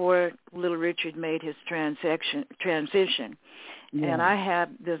before Little Richard made his transition. Yeah. And I have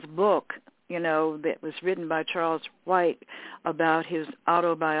this book, you know, that was written by Charles White about his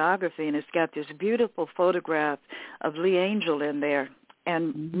autobiography, and it's got this beautiful photograph of Lee Angel in there.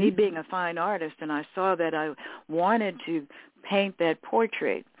 And me being a fine artist, and I saw that, I wanted to paint that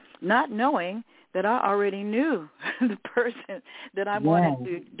portrait, not knowing that I already knew the person that I wanted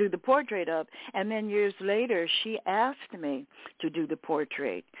to do the portrait of. And then years later, she asked me to do the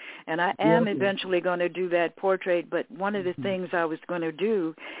portrait. And I am eventually going to do that portrait, but one of the things I was going to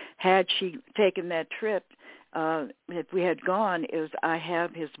do, had she taken that trip, if we had gone, is I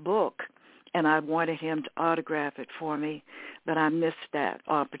have his book, and I wanted him to autograph it for me, but I missed that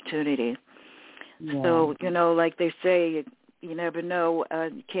opportunity. Yeah. So, you know, like they say, you never know.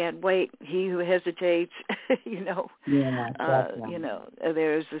 You can't wait. He who hesitates, you know. Yeah, you know,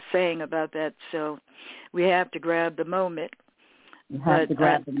 there's a saying about that. So we have to grab the moment. You have to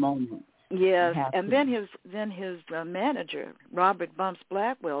grab the moment. Yes, and then his manager, Robert Bumps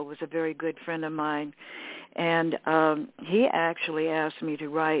Blackwell, was a very good friend of mine, and he actually asked me to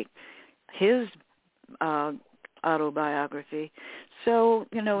write his autobiography. So,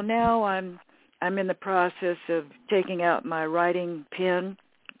 you know, now I'm in the process of taking out my writing pen,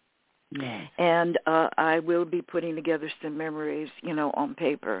 and I will be putting together some memories, you know, on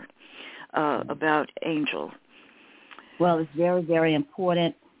paper about Angel. Well, it's very, very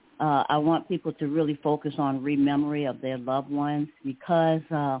important. I want people to really focus on rememory of their loved ones, because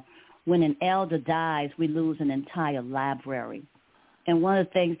when an elder dies, we lose an entire library. And one of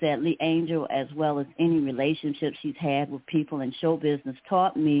the things that Lee Angel, as well as any relationship she's had with people in show business,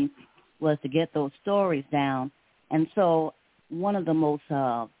 taught me was to get those stories down. And so one of the most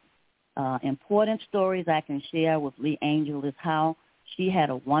important stories I can share with Lee Angel is how she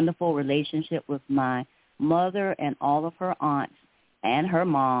had a wonderful relationship with my mother and all of her aunts and her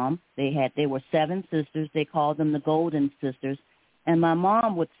mom. They were 7 sisters. They called them the Golden Sisters. And my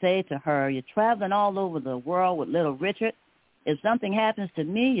mom would say to her, "You're traveling all over the world with Little Richard. If something happens to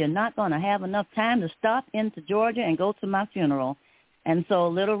me, you're not going to have enough time to stop into Georgia and go to my funeral." And so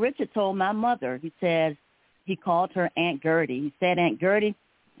Little Richard told my mother, he said, he called her Aunt Gertie. He said, "Aunt Gertie,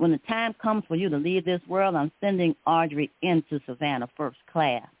 when the time comes for you to leave this world, I'm sending Audrey into Savannah first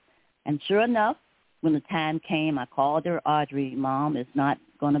class." And sure enough, when the time came, I called her, "Audrey, Mom is not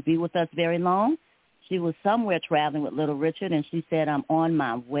going to be with us very long." She was somewhere traveling with Little Richard, and she said, "I'm on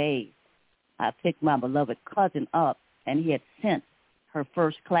my way." I picked my beloved cousin up, and he had sent her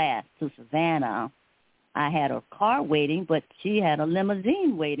first class to Savannah. I had a car waiting, but she had a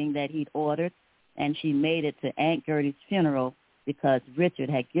limousine waiting that he'd ordered, and she made it to Aunt Gertie's funeral because Richard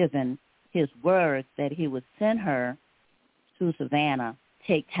had given his word that he would send her to Savannah,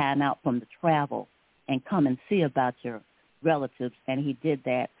 take time out from the travel, and come and see about your relatives, and he did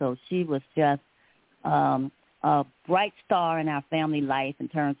that. So she was just a bright star in our family life in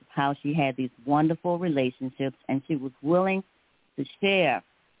terms of how she had these wonderful relationships, and she was willing to share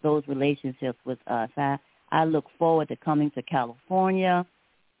those relationships with us. I look forward to coming to California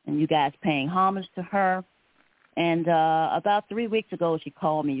and you guys paying homage to her. And about 3 weeks ago, she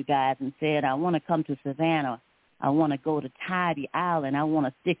called me, you guys, and said, I want to come to Savannah. I want to go to Tybee Island. I want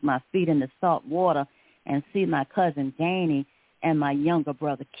to stick my feet in the salt water and see my cousin Danny and my younger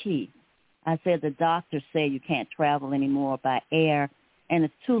brother Keith. I said, the doctors say you can't travel anymore by air, and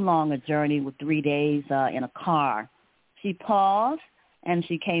it's too long a journey with 3 days in a car. She paused, and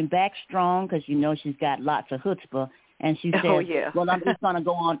she came back strong because you know she's got lots of chutzpah. And she said, well, I'm just going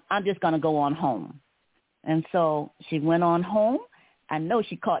to go on home. And so she went on home. I know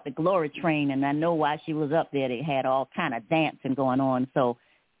she caught the glory train, and I know while she was up there, they had all kind of dancing going on. So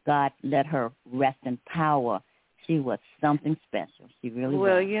God let her rest in power. She was something special. She really was.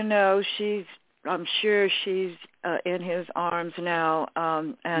 Well, you know, I'm sure she's in his arms now,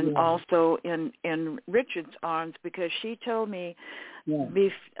 and also in Richard's arms, because she told me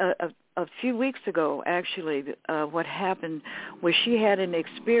a few weeks ago, actually, what happened was she had an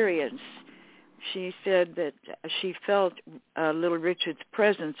experience. She said that she felt little Richard's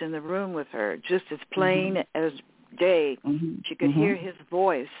presence in the room with her, just as plain as day. She could hear his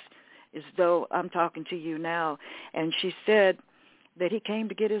voice as though I'm talking to you now. And she said that he came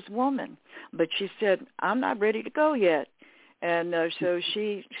to get his woman. But she said, I'm not ready to go yet. And so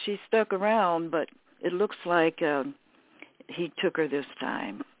she stuck around, but it looks like he took her this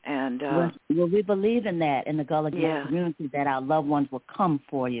time. And well, we believe in that in the Gullah Geechee community, that our loved ones will come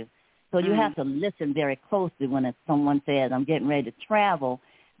for you. So you have to listen very closely when someone says, I'm getting ready to travel.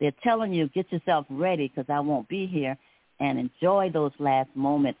 They're telling you, get yourself ready because I won't be here, and enjoy those last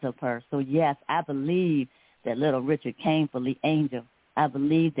moments of her. So, yes, I believe that little Richard came for Lee Angel. I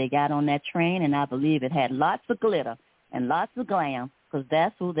believe they got on that train, and I believe it had lots of glitter and lots of glam because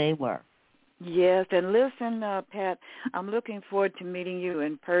that's who they were. Yes, and listen, Pat, I'm looking forward to meeting you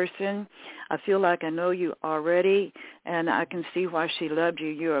in person. I feel like I know you already, and I can see why she loved you.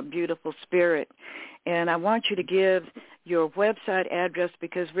 You're a beautiful spirit. And I want you to give your website address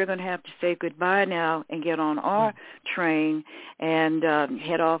because we're going to have to say goodbye now and get on our train and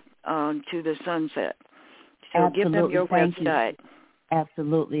head off to the sunset. So Absolutely. Give them your website.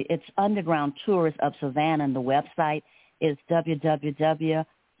 Absolutely. It's Underground Tours of Savannah, and the website is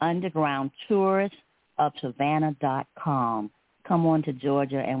www.undergroundtoursofsavannah.com. Come on to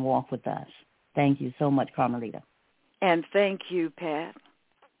Georgia and walk with us. Thank you so much, Carmelita. And thank you, Pat.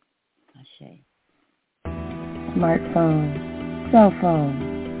 Ashe. Smartphone, cell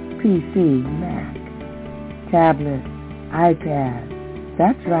phone, PC, Mac, tablet, iPad.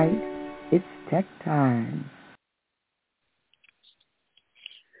 That's right. It's tech time.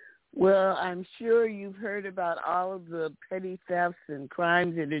 Well, I'm sure you've heard about all of the petty thefts and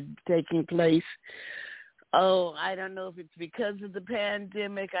crimes that are taking place. Oh, I don't know if it's because of the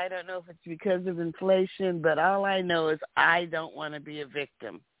pandemic. I don't know if it's because of inflation, but all I know is I don't want to be a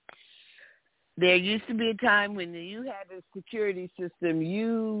victim. There used to be a time when you had a security system,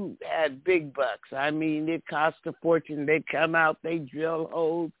 you had big bucks. I mean, it cost a fortune. They'd come out, they'd drill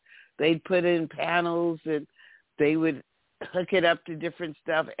holes, they'd put in panels, and they would hook it up to different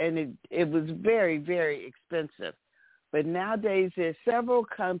stuff, and it was very, very expensive. But nowadays there's several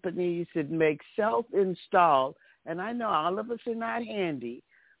companies that make self-install, and I know all of us are not handy,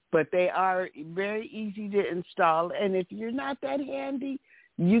 but they are very easy to install. And if you're not that handy,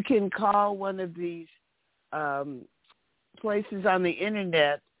 you can call one of these places on the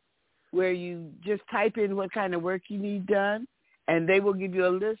internet where you just type in what kind of work you need done, and they will give you a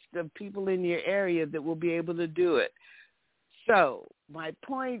list of people in your area that will be able to do it. So my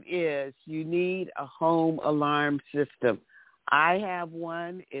point is you need a home alarm system. I have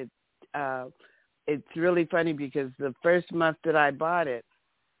one. It's really funny because the first month that I bought it,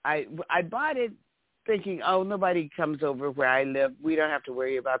 I bought it thinking, oh, nobody comes over where I live. We don't have to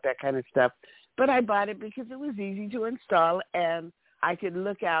worry about that kind of stuff. But I bought it because it was easy to install, and I could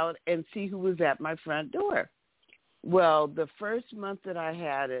look out and see who was at my front door. Well, the first month that I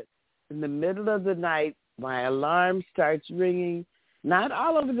had it, in the middle of the night, my alarm starts ringing, not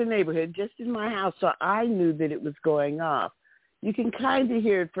all over the neighborhood, just in my house, so I knew that it was going off. You can kind of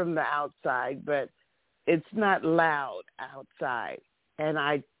hear it from the outside, but it's not loud outside. And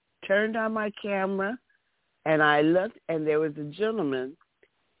I turned on my camera, and I looked, and there was a gentleman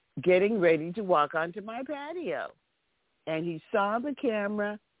getting ready to walk onto my patio. And he saw the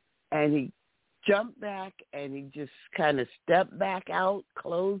camera, and he jumped back, and he just kind of stepped back out,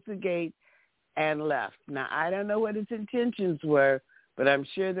 closed the gate, and left. Now, I don't know what his intentions were, but I'm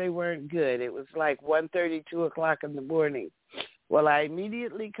sure they weren't good. It was like 1:30, 2 o'clock in the morning. Well, I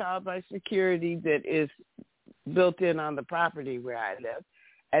immediately called my security that is built in on the property where I live,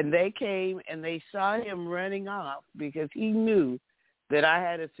 And they came and they saw him running off because he knew that I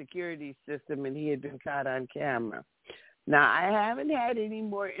had a security system and he had been caught on camera. Now, I haven't had any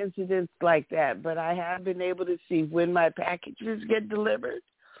more incidents like that, but I have been able to see when my packages get delivered.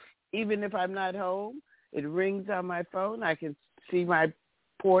 Even if I'm not home, it rings on my phone. I can see my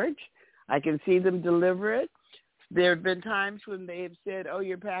porch. I can see them deliver it. There have been times when they have said, oh,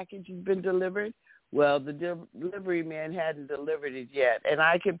 your package has been delivered. Well, the delivery man hadn't delivered it yet. And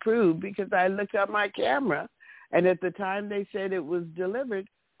I can prove because I looked on my camera, and at the time they said it was delivered,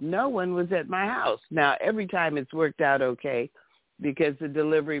 no one was at my house. Now, every time it's worked out okay because the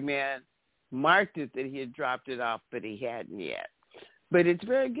delivery man marked it that he had dropped it off, but he hadn't yet. But it's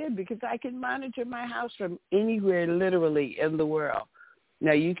very good because I can monitor my house from anywhere literally in the world.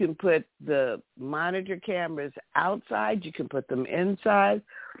 Now, you can put the monitor cameras outside. You can put them inside.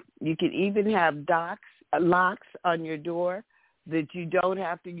 You can even have locks on your door that you don't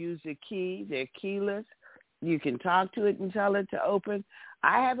have to use a key. They're keyless. You can talk to it and tell it to open.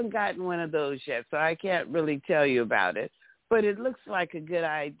 I haven't gotten one of those yet, so I can't really tell you about it. But it looks like a good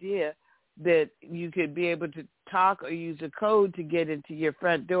idea that you could be able to talk or use a code to get into your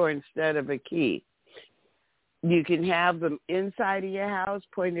front door instead of a key. You can have them inside of your house,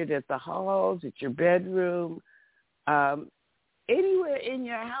 pointed at the halls, at your bedroom, anywhere in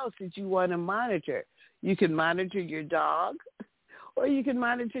your house that you want to monitor. You can monitor your dog, or you can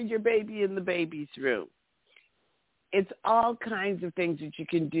monitor your baby in the baby's room. It's all kinds of things that you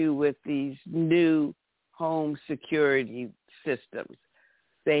can do with these new home security systems.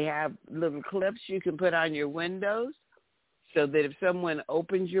 They have little clips you can put on your windows so that if someone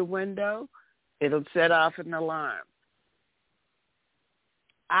opens your window, it'll set off an alarm.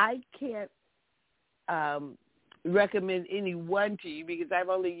 I can't recommend any one to you because I've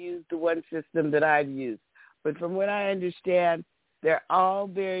only used the one system that I've used. But from what I understand, they're all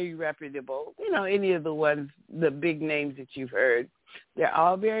very reputable. You know, any of the ones, the big names that you've heard, they're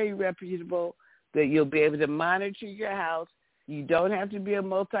all very reputable, that you'll be able to monitor your house. You don't have to be a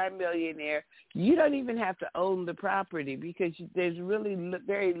multimillionaire. You don't even have to own the property because there's really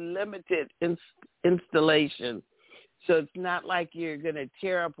very limited installation. So it's not like you're going to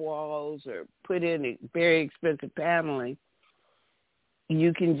tear up walls or put in very expensive paneling.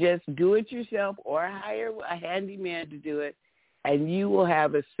 You can just do it yourself or hire a handyman to do it, and you will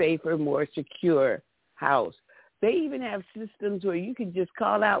have a safer, more secure house. They even have systems where you can just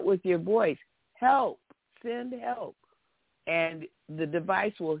call out with your voice, help, send help. And the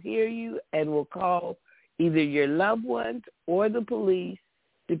device will hear you and will call either your loved ones or the police,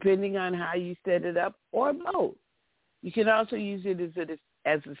 depending on how you set it up, or both. You can also use it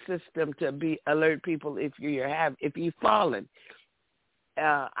as a system to alert people if you've fallen.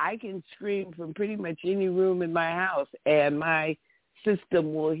 I can scream from pretty much any room in my house, and my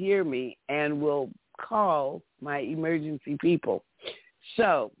system will hear me and will call my emergency people.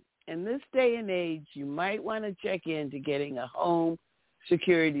 So in this day and age, you might want to check into getting a home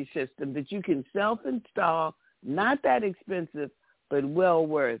security system that you can self-install, not that expensive, but well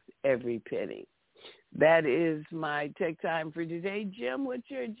worth every penny. That is my tech time for today. Jim, what's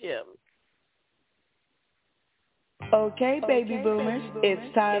your Jim? Okay, baby boomers,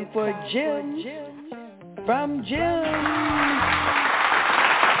 it's time for Jim from Jim.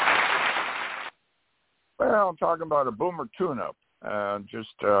 Well, I'm talking about a boomer tune-up. A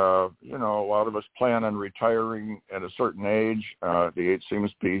lot of us plan on retiring at a certain age. The age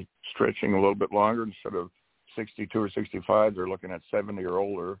seems to be stretching a little bit longer. Instead of 62 or 65, they're looking at 70 or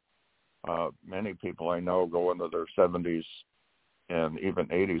older. Many people I know go into their 70s and even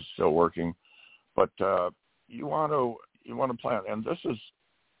 80s still working. But you want to plan, and this is,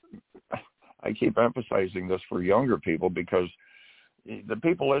 I keep emphasizing this for younger people because the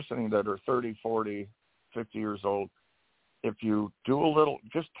people listening that are 30, 40, 50 years old, if you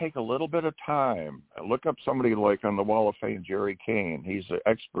just take a little bit of time, look up somebody like on the Wall of Fame, Jerry Kane. He's an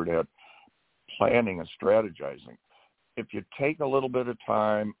expert at planning and strategizing. If you take a little bit of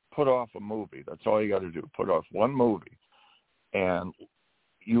time, put off a movie. That's all you got to do. Put off one movie, and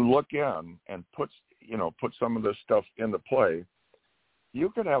you look in and put some of this stuff into play. You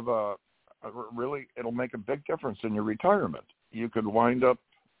could have it'll make a big difference in your retirement. You could wind up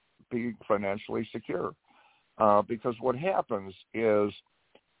being financially secure. Because what happens is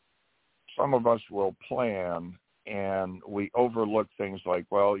some of us will plan and we overlook things like,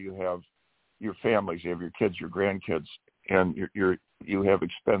 well, you have your families, you have your kids, your grandkids, and you have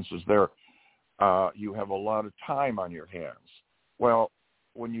expenses there. You have a lot of time on your hands. Well,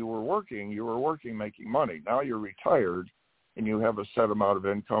 when you were working making money. Now you're retired and you have a set amount of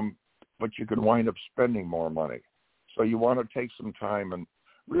income, but you could wind up spending more money. So you want to take some time and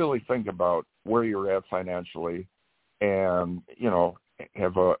really think about where you're at financially and,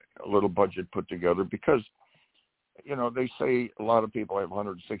 have a little budget put together because, they say a lot of people have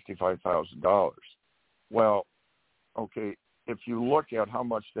 $165,000. Well, okay, if you look at how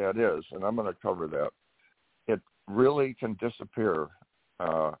much that is, and I'm going to cover that, it really can disappear.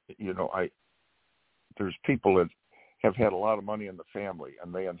 There's people that have had a lot of money in the family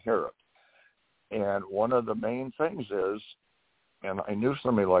and they inherit. And one of the main things is, and I knew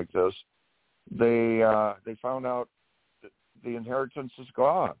somebody like this, they found out that the inheritance is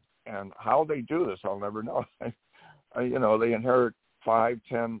gone. And how they do this, I'll never know. They inherit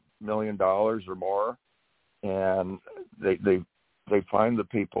 $5-10 million or more, and they find the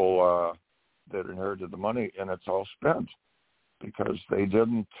people that inherited the money, and it's all spent because they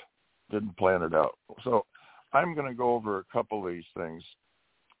didn't plan it out. So I'm going to go over a couple of these things.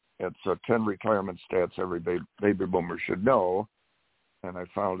 It's 10 retirement stats every baby boomer should know, and I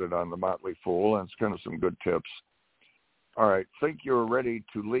found it on the Motley Fool, and it's kind of some good tips. All right, think you're ready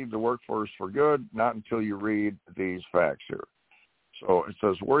to leave the workforce for good? Not until you read these facts here. So it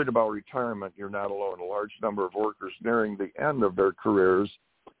says, worried about retirement, you're not alone. A large number of workers nearing the end of their careers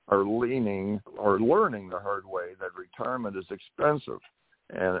are learning the hard way that retirement is expensive.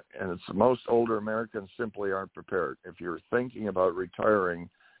 And it's most older Americans simply aren't prepared. If you're thinking about retiring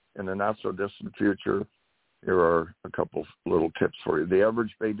in the not-so-distant future, here are a couple little tips for you. The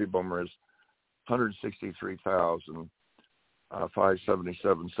average baby boomer is $163,577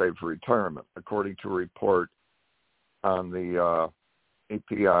 saved for retirement, according to a report on the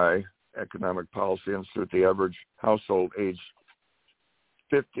API, Economic Policy Institute. The average household age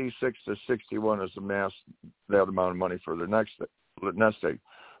 56 to 61 has amassed that amount of money for their nest egg.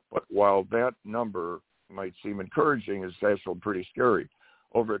 But while that number might seem encouraging, it's actually pretty scary.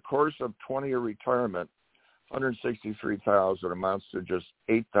 Over the course of 20-year retirement, $163,000 amounts to just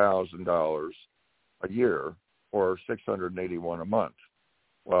 $8,000 a year, or $681 a month.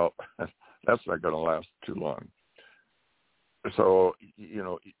 Well, that's not going to last too long. So,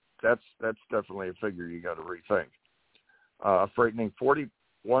 that's definitely a figure you got to rethink. Frightening 41%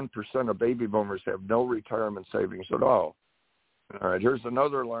 of baby boomers have no retirement savings at all. All right, here's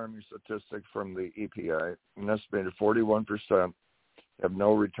another alarming statistic from the EPA. An estimated 41% have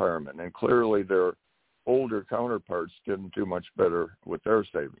no retirement, and clearly their older counterparts didn't do much better with their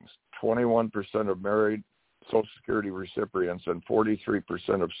savings. 21% of married Social Security recipients and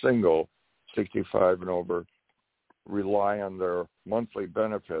 43% of single, 65 and over, rely on their monthly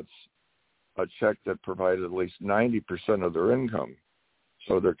benefits, a check that provided at least 90% of their income.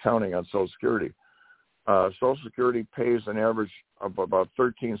 So they're counting on Social Security. Social Security pays an average of about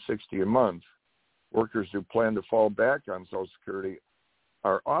 $1,360 a month. Workers who plan to fall back on Social Security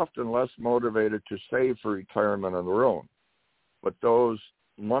are often less motivated to save for retirement on their own. But those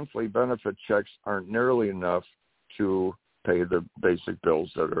monthly benefit checks aren't nearly enough to pay the basic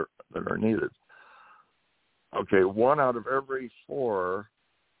bills that are needed. Okay, 1 out of every 4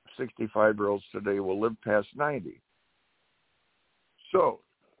 65-year-olds today will live past 90. So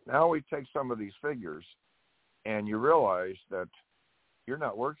now we take some of these figures and you realize that you're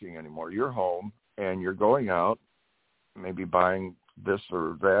not working anymore. You're home and you're going out, maybe buying this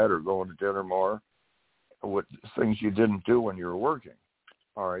or that or going to dinner more, with things you didn't do when you were working.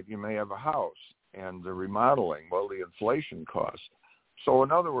 All right, you may have a house and the remodeling, well, the inflation costs. So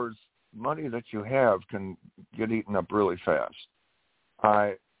in other words, money that you have can get eaten up really fast.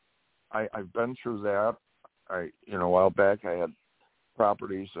 I've been through that. A while back I had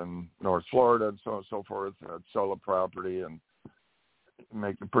properties in North Florida and so on and so forth. I'd sell a property and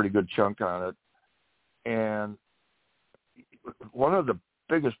make a pretty good chunk on it. And one of the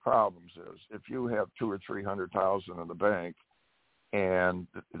biggest problems is if you have $200,000 or $300,000 in the bank and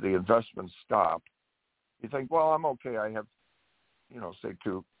the investments stop, you think, well, I'm okay. I have, say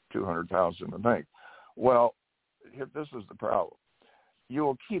 $200,000 in the bank. Well, this is the problem. You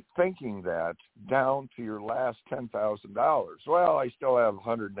will keep thinking that down to your last $10,000. Well, I still have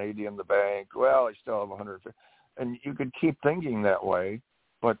 180 in the bank. Well, I still have 150. And you could keep thinking that way,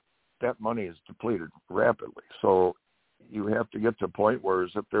 but that money is depleted rapidly. So you have to get to a point where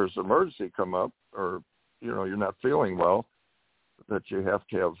if there's an emergency come up or, you're not feeling well, that you have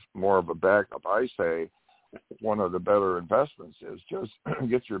to have more of a backup. I say one of the better investments is just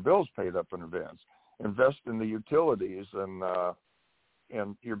get your bills paid up in advance. Invest in the utilities and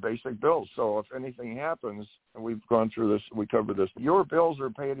your basic bills. So if anything happens, and we've gone through this, we covered this, your bills are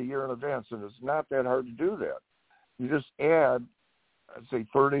paid a year in advance, and it's not that hard to do that. You just add, I'd say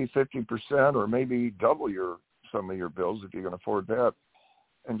 30, 50%, or maybe double some of your bills if you can afford that,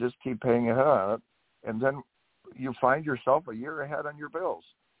 and just keep paying ahead on it. And then you find yourself a year ahead on your bills.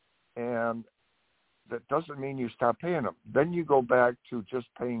 And that doesn't mean you stop paying them. Then you go back to just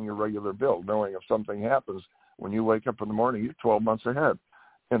paying your regular bill, knowing if something happens when you wake up in the morning, you're 12 months ahead.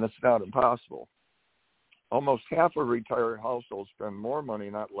 And it's not impossible. Almost half of retired households spend more money,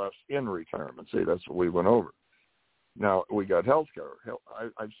 not less, in retirement. See, that's what we went over. Now, we got health care.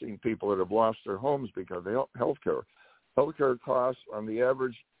 I've seen people that have lost their homes because of health care. Health care costs, on the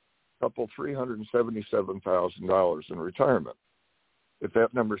average couple, $377,000 in retirement. If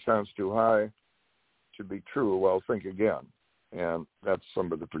that number sounds too high to be true, well, think again. And that's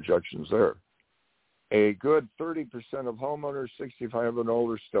some of the projections there. A good 30% of homeowners 65 and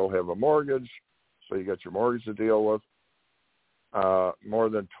older still have a mortgage, so you got your mortgage to deal with. More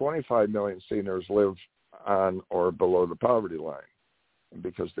than 25 million seniors live on or below the poverty line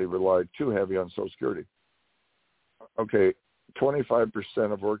because they relied too heavy on Social Security. Okay,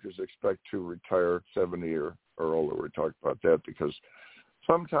 25% of workers expect to retire 70 or older. We talked about that because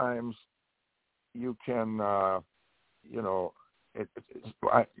sometimes you can,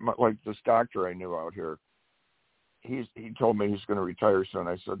 like this doctor I knew out here, he told me he's going to retire soon.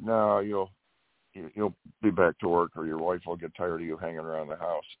 I said, no, you'll be back to work, or your wife will get tired of you hanging around the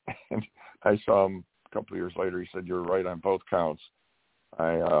house. And I saw him a couple of years later. He said, you're right on both counts.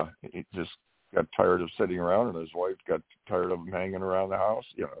 He just got tired of sitting around, and his wife got tired of him hanging around the house.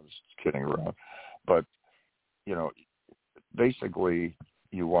 I was kidding around. But, basically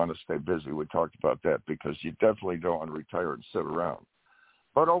you want to stay busy. We talked about that because you definitely don't want to retire and sit around.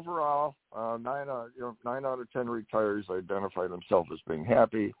 But overall, 9 out of 10 retirees identify themselves as being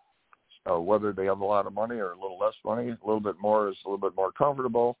happy. Whether they have a lot of money or a little less money, a little bit more is a little bit more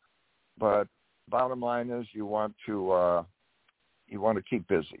comfortable. But bottom line is you want to keep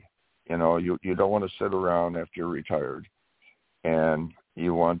busy. You don't want to sit around after you're retired, and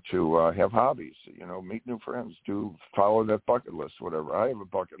you want to have hobbies. Meet new friends, follow that bucket list, whatever. I have a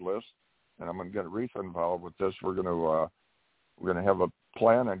bucket list, and I'm going to get Reatha involved with this. We're going to have a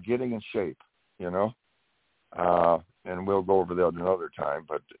plan on getting in shape. And we'll go over that another time.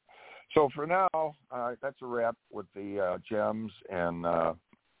 But so for now, that's a wrap with the gems, and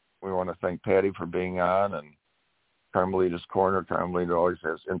we want to thank Patty for being on, and Carmelita's Corner. Carmelita always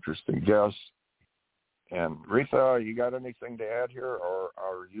has interesting guests. And Reatha, you got anything to add here, or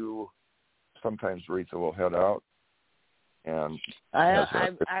are you? Sometimes Reatha will head out. And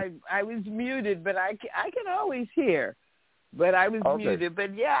I was muted, but I can always hear. But I was muted.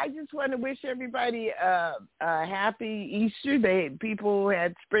 But yeah, I just want to wish everybody a happy Easter. People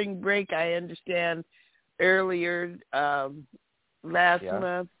had spring break, I understand, earlier last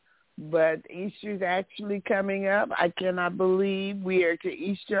month. But Easter's actually coming up. I cannot believe we are to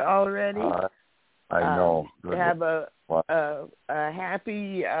Easter already. I know. Have a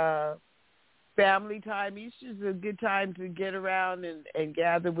happy family time. Easter's a good time to get around and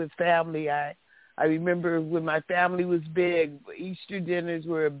gather with family. I remember when my family was big, Easter dinners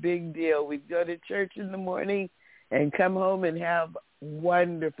were a big deal. We'd go to church in the morning and come home and have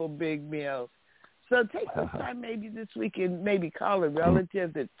wonderful big meals. So take some time maybe this week and maybe call a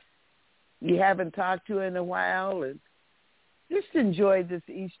relative that you haven't talked to in a while, and just enjoy this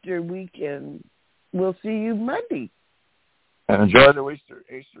Easter weekend. We'll see you Monday. And enjoy the Easter.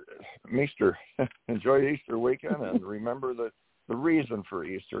 Enjoy Easter weekend, and remember the reason for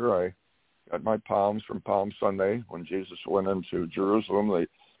Easter. I got my palms from Palm Sunday when Jesus went into Jerusalem. It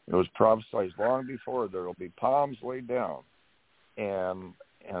was prophesied long before there will be palms laid down, and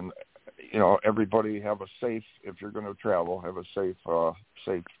everybody have a safe. If you're going to travel, have a safe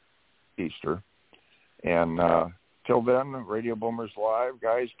Easter. And till then, Radio Boomers Live,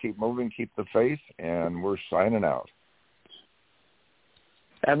 guys, keep moving, keep the faith, and we're signing out.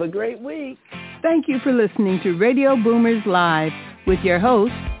 Have a great week. Thank you for listening to Radio Boomers Live with your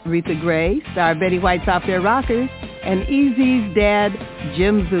hosts, Reatha Gray, Star Betty White's Off Their Rockers, and EZ's dad,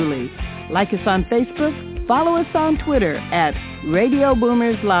 Jim Zuley. Like us on Facebook, follow us on Twitter at Radio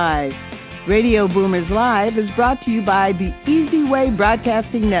Boomers Live. Radio Boomers Live is brought to you by the eZWay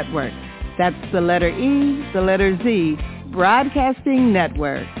Broadcasting Network. That's the letter E, the letter Z, Broadcasting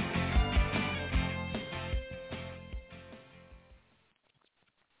Network.